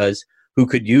as he does, who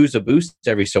could use a boost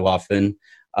every so often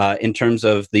in terms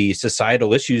of the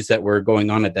societal issues that were going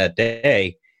on at that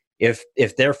day.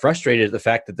 If they're frustrated at the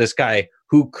fact that this guy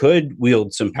who could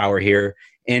wield some power here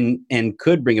and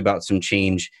could bring about some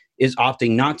change is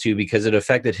opting not to because it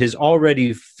affected his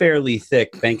already fairly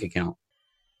thick bank account.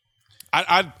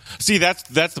 I see that's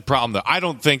the problem though. I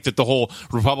don't think that the whole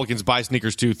Republicans buy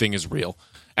sneakers too thing is real.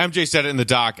 MJ said it in the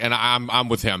doc, and I'm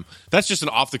with him. That's just an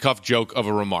off the cuff joke of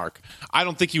a remark. I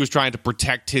don't think he was trying to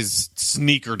protect his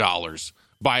sneaker dollars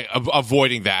by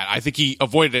avoiding that. I think he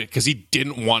avoided it because he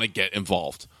didn't want to get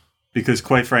involved. Because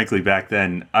quite frankly, back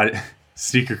then,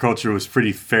 sneaker culture was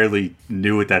fairly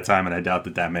new at that time, and I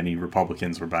doubt that many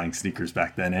Republicans were buying sneakers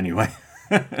back then anyway.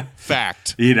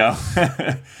 Fact.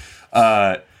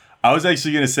 I was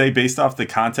actually going to say, based off the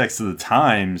context of the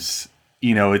times,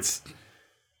 it's,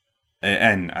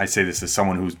 and I say this as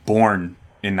someone who was born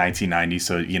in 1990,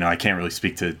 so, I can't really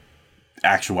speak to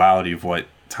actuality of what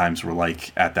times were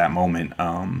like at that moment.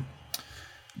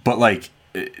 But like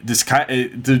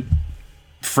the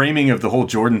framing of the whole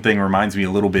Jordan thing reminds me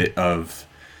a little bit of,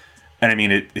 and I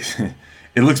mean, it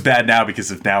looks bad now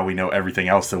because of now we know everything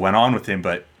else that went on with him,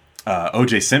 but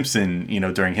O.J. Simpson,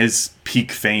 during his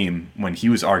peak fame, when he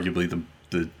was arguably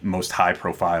the most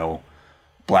high-profile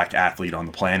black athlete on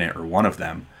the planet, or one of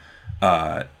them,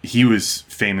 he was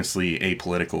famously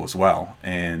apolitical as well.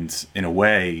 And in a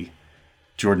way,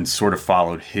 Jordan sort of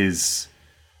followed his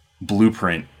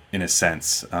blueprint, in a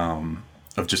sense,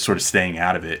 of just sort of staying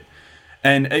out of it.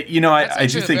 And I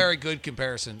do think a very good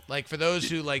comparison. Like for those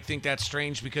who think that's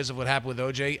strange because of what happened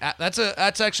with OJ,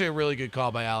 that's actually a really good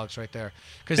call by Alex right there,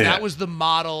 because that was the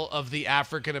model of the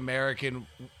African American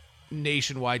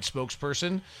nationwide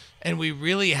spokesperson, and we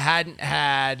really hadn't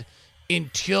had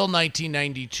until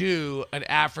 1992 an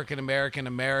African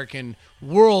American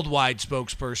worldwide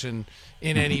spokesperson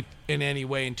in any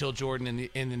way until Jordan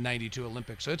in the 92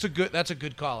 Olympics. So that's a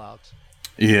good call, Alex.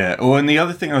 Yeah. Well, and the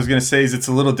other thing I was going to say is it's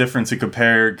a little different to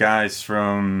compare guys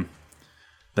from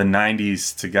the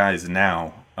 90s to guys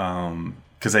now.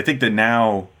 Because I think that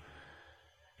now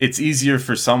it's easier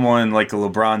for someone like a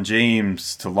LeBron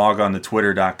James to log on to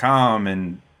twitter.com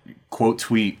and quote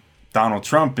tweet Donald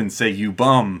Trump and say, "You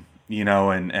bum,"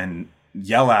 and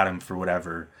yell at him for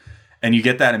whatever. And you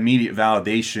get that immediate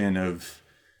validation of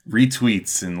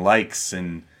retweets and likes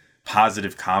and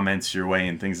positive comments your way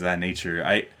and things of that nature.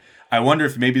 I wonder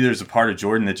if maybe there's a part of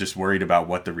Jordan that just worried about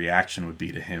what the reaction would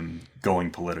be to him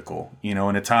going political, in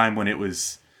a time when it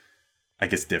was, I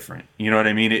guess, different. You know what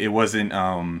I mean? It wasn't,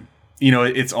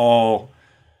 it's all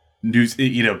news,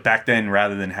 back then,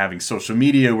 rather than having social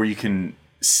media where you can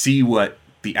see what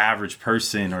the average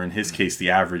person, or in his case, the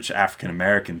average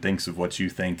African-American thinks of what you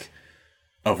think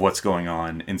of what's going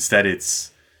on. Instead,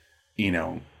 it's,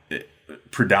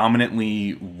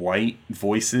 predominantly white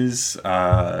voices,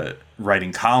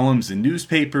 writing columns in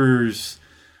newspapers,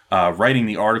 writing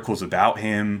the articles about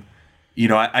him.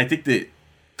 I think that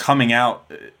coming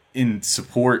out in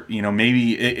support,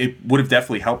 maybe it would have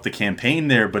definitely helped the campaign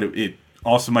there, but it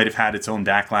also might have had its own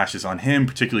backlashes on him,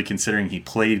 particularly considering he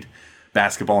played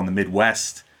basketball in the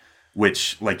Midwest,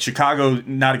 which, like, Chicago,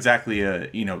 not exactly a,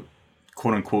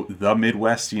 quote unquote, the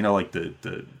Midwest, like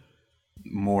the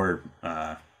more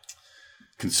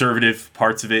conservative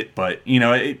parts of it, but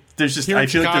there's just, here in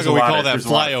Chicago, like there's a we lot call of, that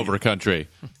flyover country.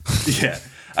 Yeah,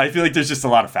 I feel like there's just a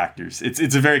lot of factors. It's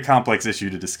a very complex issue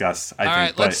to discuss.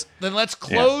 I think. Let's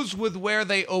close with where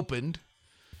they opened,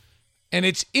 and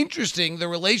it's interesting. The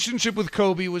relationship with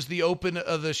Kobe was the open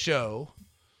of the show.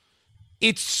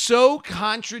 It's so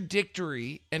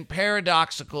contradictory and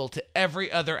paradoxical to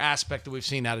every other aspect that we've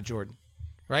seen out of Jordan,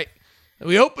 right?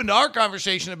 We opened our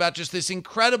conversation about just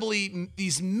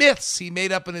these myths he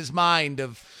made up in his mind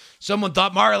of someone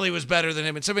thought Marley was better than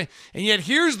him, and yet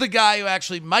here's the guy who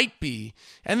actually might be.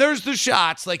 And there's the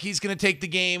shots, like he's going to take the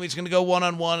game, he's going to go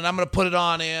one-on-one, and I'm going to put it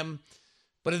on him.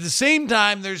 But at the same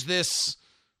time, there's this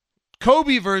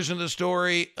Kobe version of the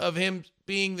story of him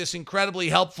being this incredibly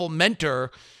helpful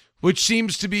mentor, which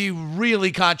seems to be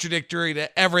really contradictory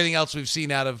to everything else we've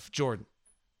seen out of Jordan.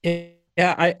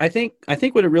 Yeah, I think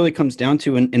what it really comes down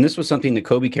to, and this was something that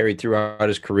Kobe carried throughout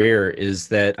his career, is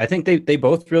that I think they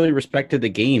both really respected the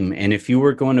game. And if you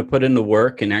were going to put in the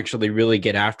work and actually really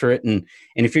get after it, and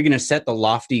if you're going to set the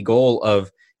lofty goal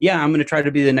of, I'm going to try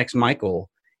to be the next Michael,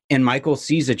 and Michael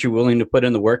sees that you're willing to put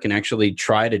in the work and actually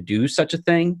try to do such a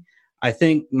thing, I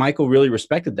think Michael really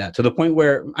respected that, to the point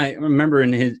where I remember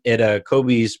at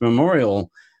Kobe's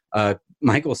memorial,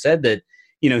 Michael said that,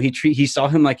 he saw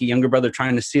him like a younger brother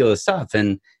trying to steal his stuff.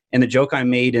 And the joke I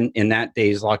made in that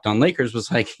day's Locked On Lakers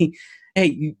was like,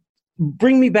 hey,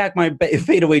 bring me back my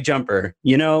fadeaway jumper,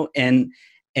 and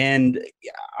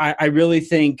I really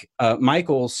think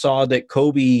Michael saw that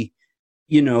Kobe,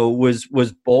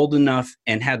 was bold enough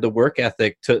and had the work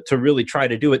ethic to really try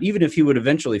to do it, even if he would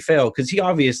eventually fail, because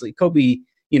Kobe,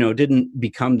 didn't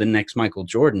become the next Michael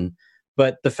Jordan.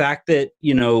 But the fact that,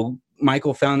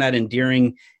 Michael found that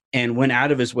endearing and went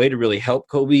out of his way to really help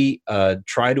Kobe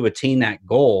try to attain that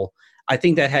goal, I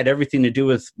think that had everything to do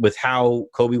with how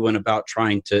Kobe went about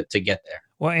trying to get there.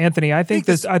 Well, Anthony, I think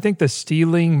the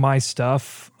stealing my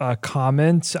stuff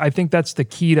comment, I think that's the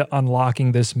key to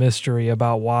unlocking this mystery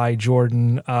about why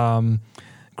Jordan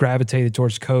gravitated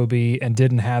towards Kobe and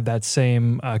didn't have that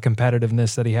same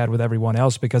competitiveness that he had with everyone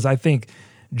else, because I think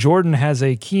Jordan has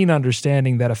a keen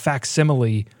understanding that a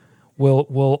facsimile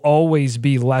will always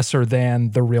be lesser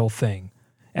than the real thing.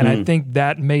 And I think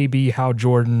that may be how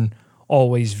Jordan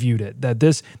always viewed it, that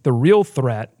the real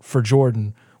threat for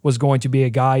Jordan was going to be a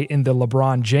guy in the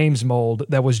LeBron James mold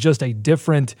that was just a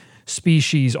different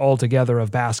species altogether of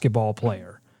basketball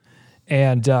player.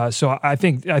 And so I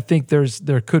think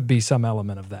there could be some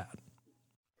element of that.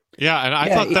 Yeah, and I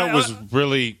thought that was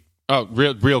really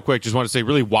real quick, just want to say,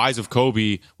 really wise of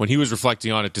Kobe when he was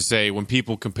reflecting on it to say, when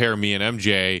people compare me and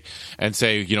MJ and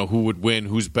say, who would win,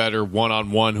 who's better,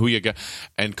 one-on-one, who you got,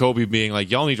 and Kobe being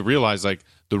like, y'all need to realize, like,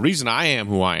 the reason I am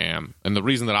who I am and the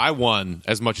reason that I won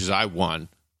as much as I won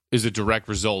is a direct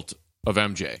result of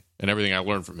MJ and everything I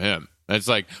learned from him. And it's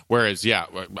like, whereas,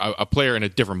 a player in a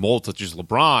different mold such as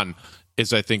LeBron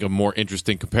is, I think, a more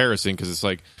interesting comparison, because it's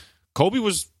like Kobe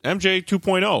was MJ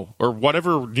 2.0 or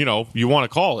whatever, you want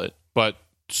to call it. But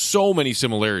so many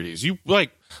similarities. You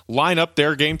like line up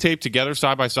their game tape together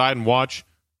side by side and watch,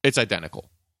 it's identical.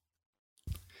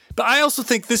 But I also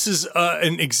think this is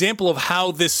an example of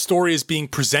how this story is being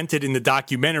presented in the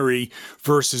documentary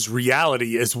versus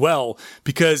reality as well.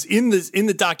 Because in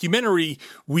the documentary,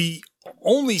 we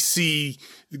only see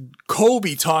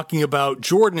Kobe talking about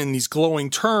Jordan in these glowing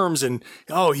terms and,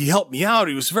 oh, he helped me out,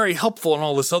 he was very helpful and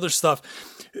all this other stuff.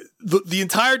 The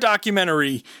entire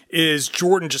documentary is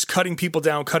Jordan just cutting people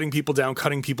down.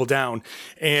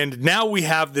 And now we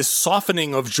have this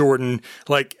softening of Jordan,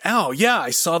 like, oh yeah,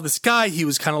 I saw this guy. He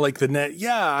was kind of like the net.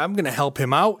 Yeah, I'm going to help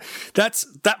him out.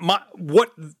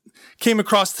 What came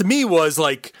across to me was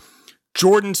like,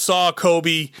 Jordan saw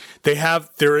Kobe.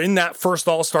 They're in that first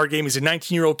All-Star game. He's a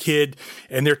 19-year-old kid,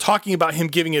 and they're talking about him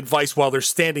giving advice while they're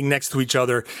standing next to each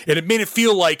other. And it made it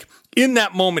feel like in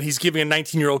that moment, he's giving a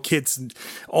 19-year-old kid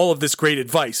all of this great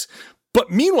advice. But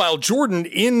meanwhile, Jordan,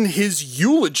 in his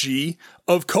eulogy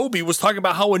of Kobe, was talking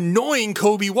about how annoying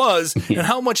Kobe was and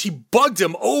how much he bugged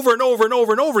him over and over and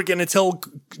over and over again until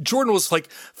Jordan was like,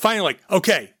 finally like,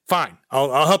 okay, fine,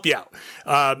 I'll help you out.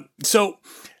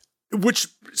 Which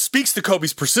speaks to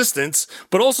Kobe's persistence,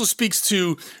 but also speaks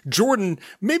to Jordan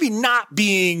maybe not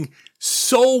being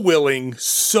so willing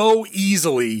so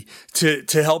easily to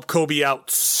help Kobe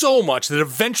out so much that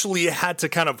eventually it had to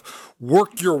kind of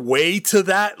work your way to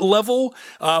that level,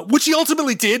 which he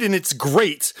ultimately did, and it's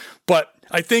great. But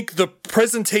I think the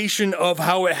presentation of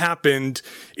how it happened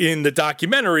in the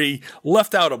documentary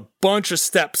left out a bunch of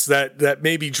steps that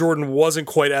maybe Jordan wasn't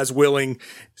quite as willing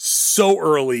so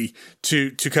early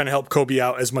to kind of help Kobe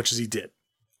out as much as he did.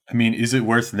 I mean, is it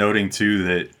worth noting too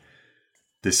that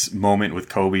this moment with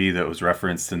Kobe that was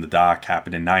referenced in the doc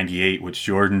happened in '98, which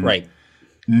Jordan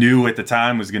knew at the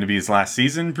time was going to be his last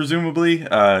season, presumably.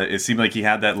 It seemed like he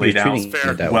had that laid out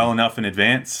well enough in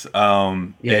advance.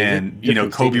 And,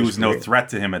 Kobe was no threat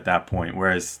to him at that point,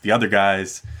 whereas the other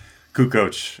guys,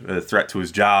 Kukoc, a threat to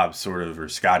his job, sort of, or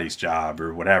Scotty's job,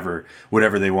 or whatever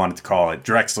they wanted to call it.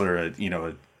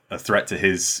 Drexler, a threat to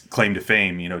his claim to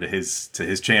fame, to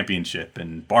his championship,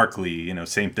 and Barkley,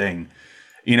 same thing.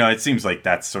 It seems like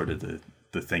that's sort of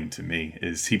the thing to me,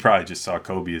 is he probably just saw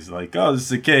Kobe as like, oh, this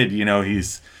is a kid,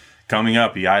 he's coming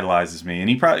up, he idolizes me.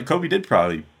 And Kobe did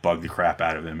probably bug the crap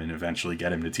out of him and eventually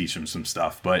get him to teach him some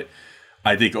stuff. But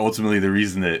I think ultimately the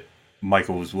reason that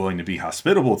Michael was willing to be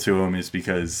hospitable to him is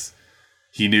because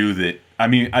he knew that,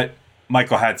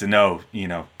 Michael had to know,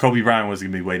 Kobe Bryant was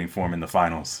going to be waiting for him in the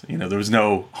finals. There was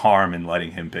no harm in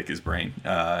letting him pick his brain.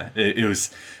 It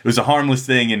was a harmless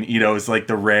thing, and it was like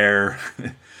the rare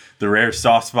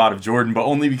soft spot of Jordan, but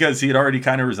only because he had already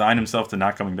kind of resigned himself to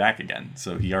not coming back again.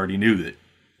 So he already knew that.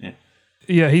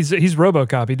 Yeah, he's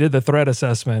RoboCop. He did the threat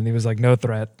assessment. He was like, no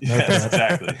threat.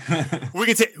 Exactly. We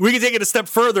can take it a step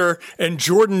further, and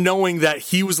Jordan, knowing that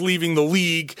he was leaving the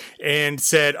league, and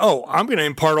said, oh, I'm going to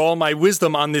impart all my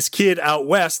wisdom on this kid out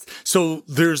west. So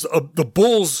the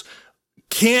Bulls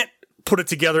can't put it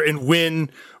together and win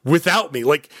without me.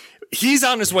 Like, he's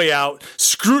on his way out.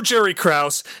 Screw Jerry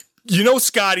Krause.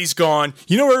 Scotty's gone.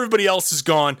 Everybody else is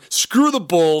gone. Screw the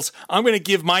Bulls. I'm going to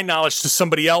give my knowledge to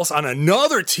somebody else on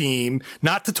another team,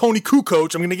 not to Tony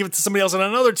Kukoc. I'm going to give it to somebody else on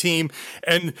another team,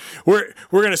 and we're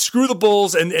going to screw the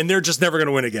Bulls, and they're just never going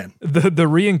to win again. The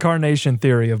reincarnation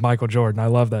theory of Michael Jordan. I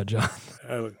love that, John.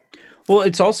 Well,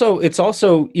 it's also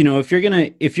if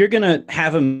you're gonna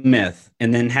have a myth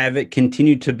and then have it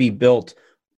continue to be built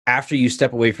after you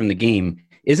step away from the game,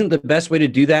 isn't the best way to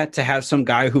do that to have some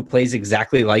guy who plays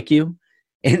exactly like you?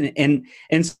 And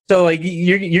so like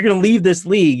you're going to leave this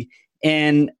league,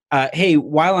 and hey,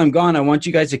 while I'm gone, I want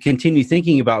you guys to continue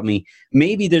thinking about me.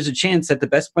 Maybe there's a chance that the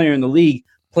best player in the league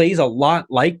plays a lot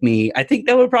like me. I think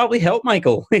that would probably help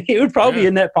Michael. It would probably be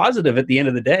a net positive at the end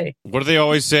of the day. What do they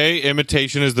always say?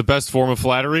 Imitation is the best form of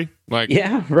flattery.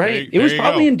 Yeah, right. It was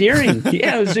probably endearing.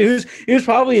 Yeah, it was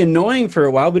probably annoying for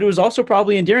a while, but it was also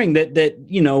probably endearing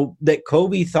that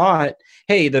Kobe thought,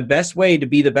 hey, the best way to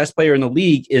be the best player in the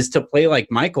league is to play like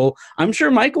Michael. I'm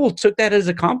sure Michael took that as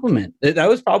a compliment. That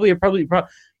was probably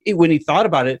when he thought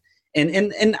about it.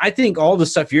 And I think all the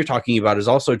stuff you're talking about is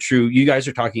also true. You guys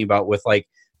are talking about with like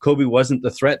Kobe wasn't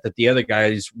the threat that the other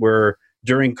guys were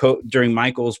during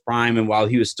Michael's prime, and while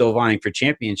he was still vying for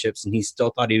championships, and he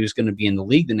still thought he was going to be in the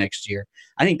league the next year.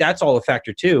 I think that's all a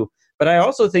factor too. But I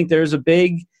also think there's a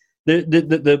big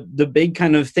the big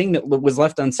kind of thing that was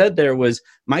left unsaid there was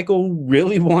Michael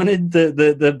really wanted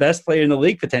the best player in the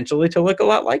league potentially to look a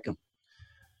lot like him.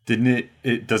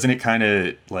 Doesn't it kind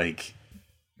of like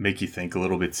make you think a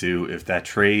little bit too, if that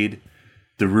trade,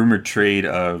 the rumored trade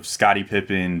of Scottie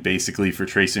Pippen basically for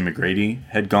Tracy McGrady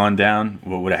had gone down,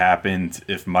 what would have happened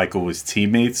if Michael was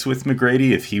teammates with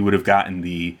McGrady, if he would have gotten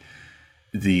the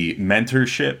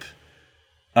mentorship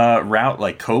route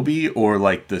like Kobe, or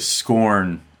like the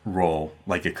scorn role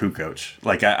like a Kukoc?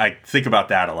 Like I think about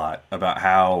that a lot, about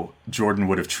how Jordan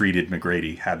would have treated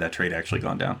McGrady had that trade actually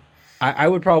gone down. I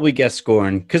would probably guess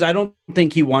Scorn because I don't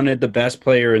think he wanted the best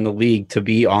player in the league to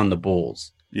be on the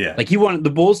Bulls. Yeah. Like he wanted the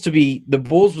Bulls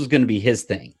was going to be his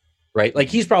thing, right? Like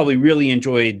he's probably really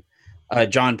enjoyed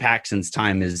John Paxson's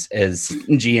time as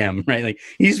GM, right? Like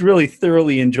he's really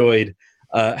thoroughly enjoyed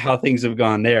how things have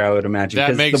gone there, I would imagine.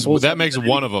 That makes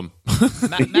one of them.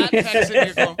 Matt Paxson,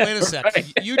 you're going, wait a sec.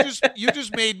 Right. You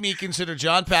just made me consider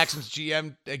John Paxson's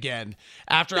GM again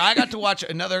after I got to watch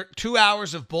another 2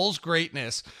 hours of Bulls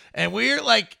greatness. And we're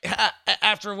like,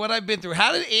 after what I've been through,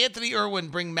 how did Anthony Irwin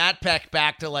bring Matt Peck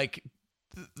back to like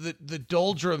the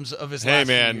doldrums of his last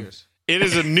few years? It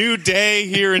is a new day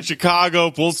here in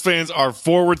Chicago. Bulls fans are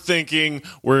forward thinking.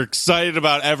 We're excited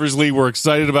about Eversley. We're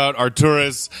excited about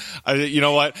Arturas. You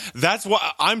know what? That's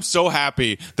why I'm so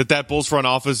happy that Bulls front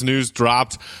office news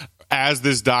dropped as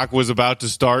this doc was about to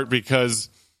start, because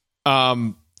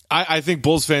I think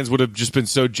Bulls fans would have just been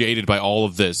so jaded by all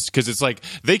of this, because it's like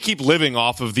they keep living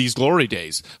off of these glory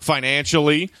days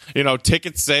financially,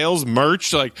 ticket sales,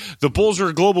 merch. Like the Bulls are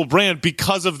a global brand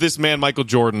because of this man, Michael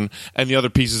Jordan, and the other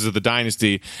pieces of the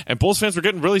dynasty. And Bulls fans were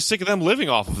getting really sick of them living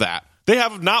off of that. They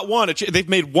have not won. They've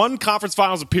made one conference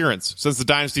finals appearance since the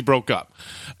dynasty broke up.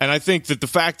 And I think that the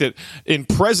fact that in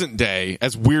present day,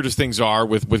 as weird as things are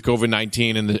with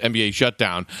COVID-19 and the NBA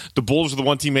shutdown, the Bulls are the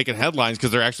one team making headlines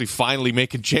because they're actually finally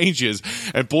making changes.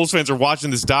 And Bulls fans are watching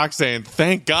this doc saying,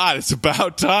 thank God, it's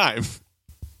about time.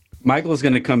 Michael's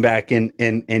going to come back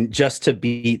and just to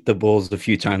beat the Bulls a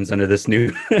few times under this new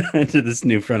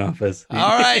front office.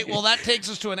 All right. Well, that takes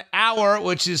us to an hour,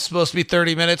 which is supposed to be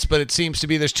 30 minutes, but it seems to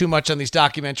be there's too much on these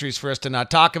documentaries for us to not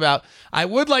talk about. I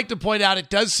would like to point out, it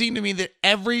does seem to me that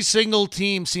every single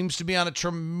team seems to be on a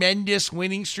tremendous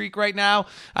winning streak right now.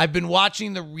 I've been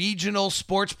watching the regional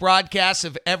sports broadcasts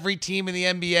of every team in the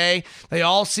NBA. They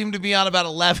all seem to be on about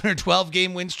 11 or 12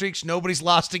 game win streaks. Nobody's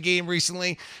lost a game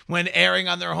recently when airing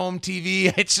on their home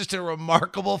TV. It's just a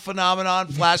remarkable phenomenon.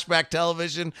 Flashback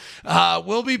television.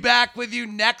 We'll be back with you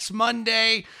next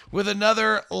Monday with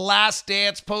another Last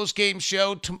Dance post-game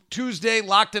show. Tuesday,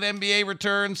 Locked On NBA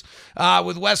returns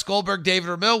with Wes Goldberg, David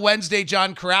Ramil. Wednesday,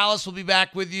 John Corrales will be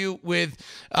back with you with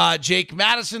Jake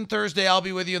Madison. Thursday, I'll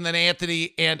be with you, and then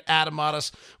Anthony and Adam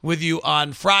Modis with you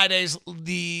on Fridays.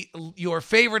 Your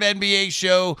favorite NBA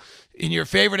show in your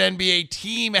favorite NBA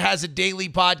team has a daily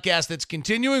podcast that's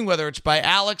continuing, whether it's by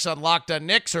Alex on Locked On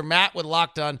Knicks or Matt with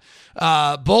Locked On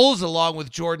Bulls, along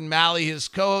with Jordan Malley, his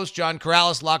co-host, John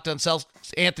Corrales, Locked On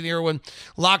Celtics, Anthony Irwin,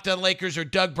 Locked On Lakers, or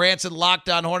Doug Branson, Locked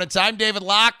On Hornets. I'm David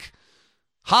Locke.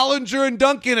 Hollinger and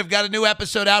Duncan have got a new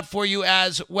episode out for you,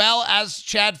 as well as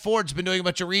Chad Ford's been doing a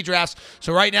bunch of redrafts.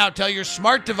 So right now, tell your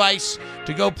smart device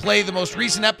to go play the most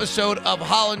recent episode of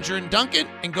Hollinger and Duncan,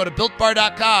 and go to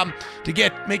BuiltBar.com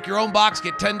to make your own box,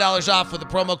 get $10 off with the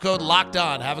promo code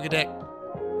LOCKEDON. Have a good day.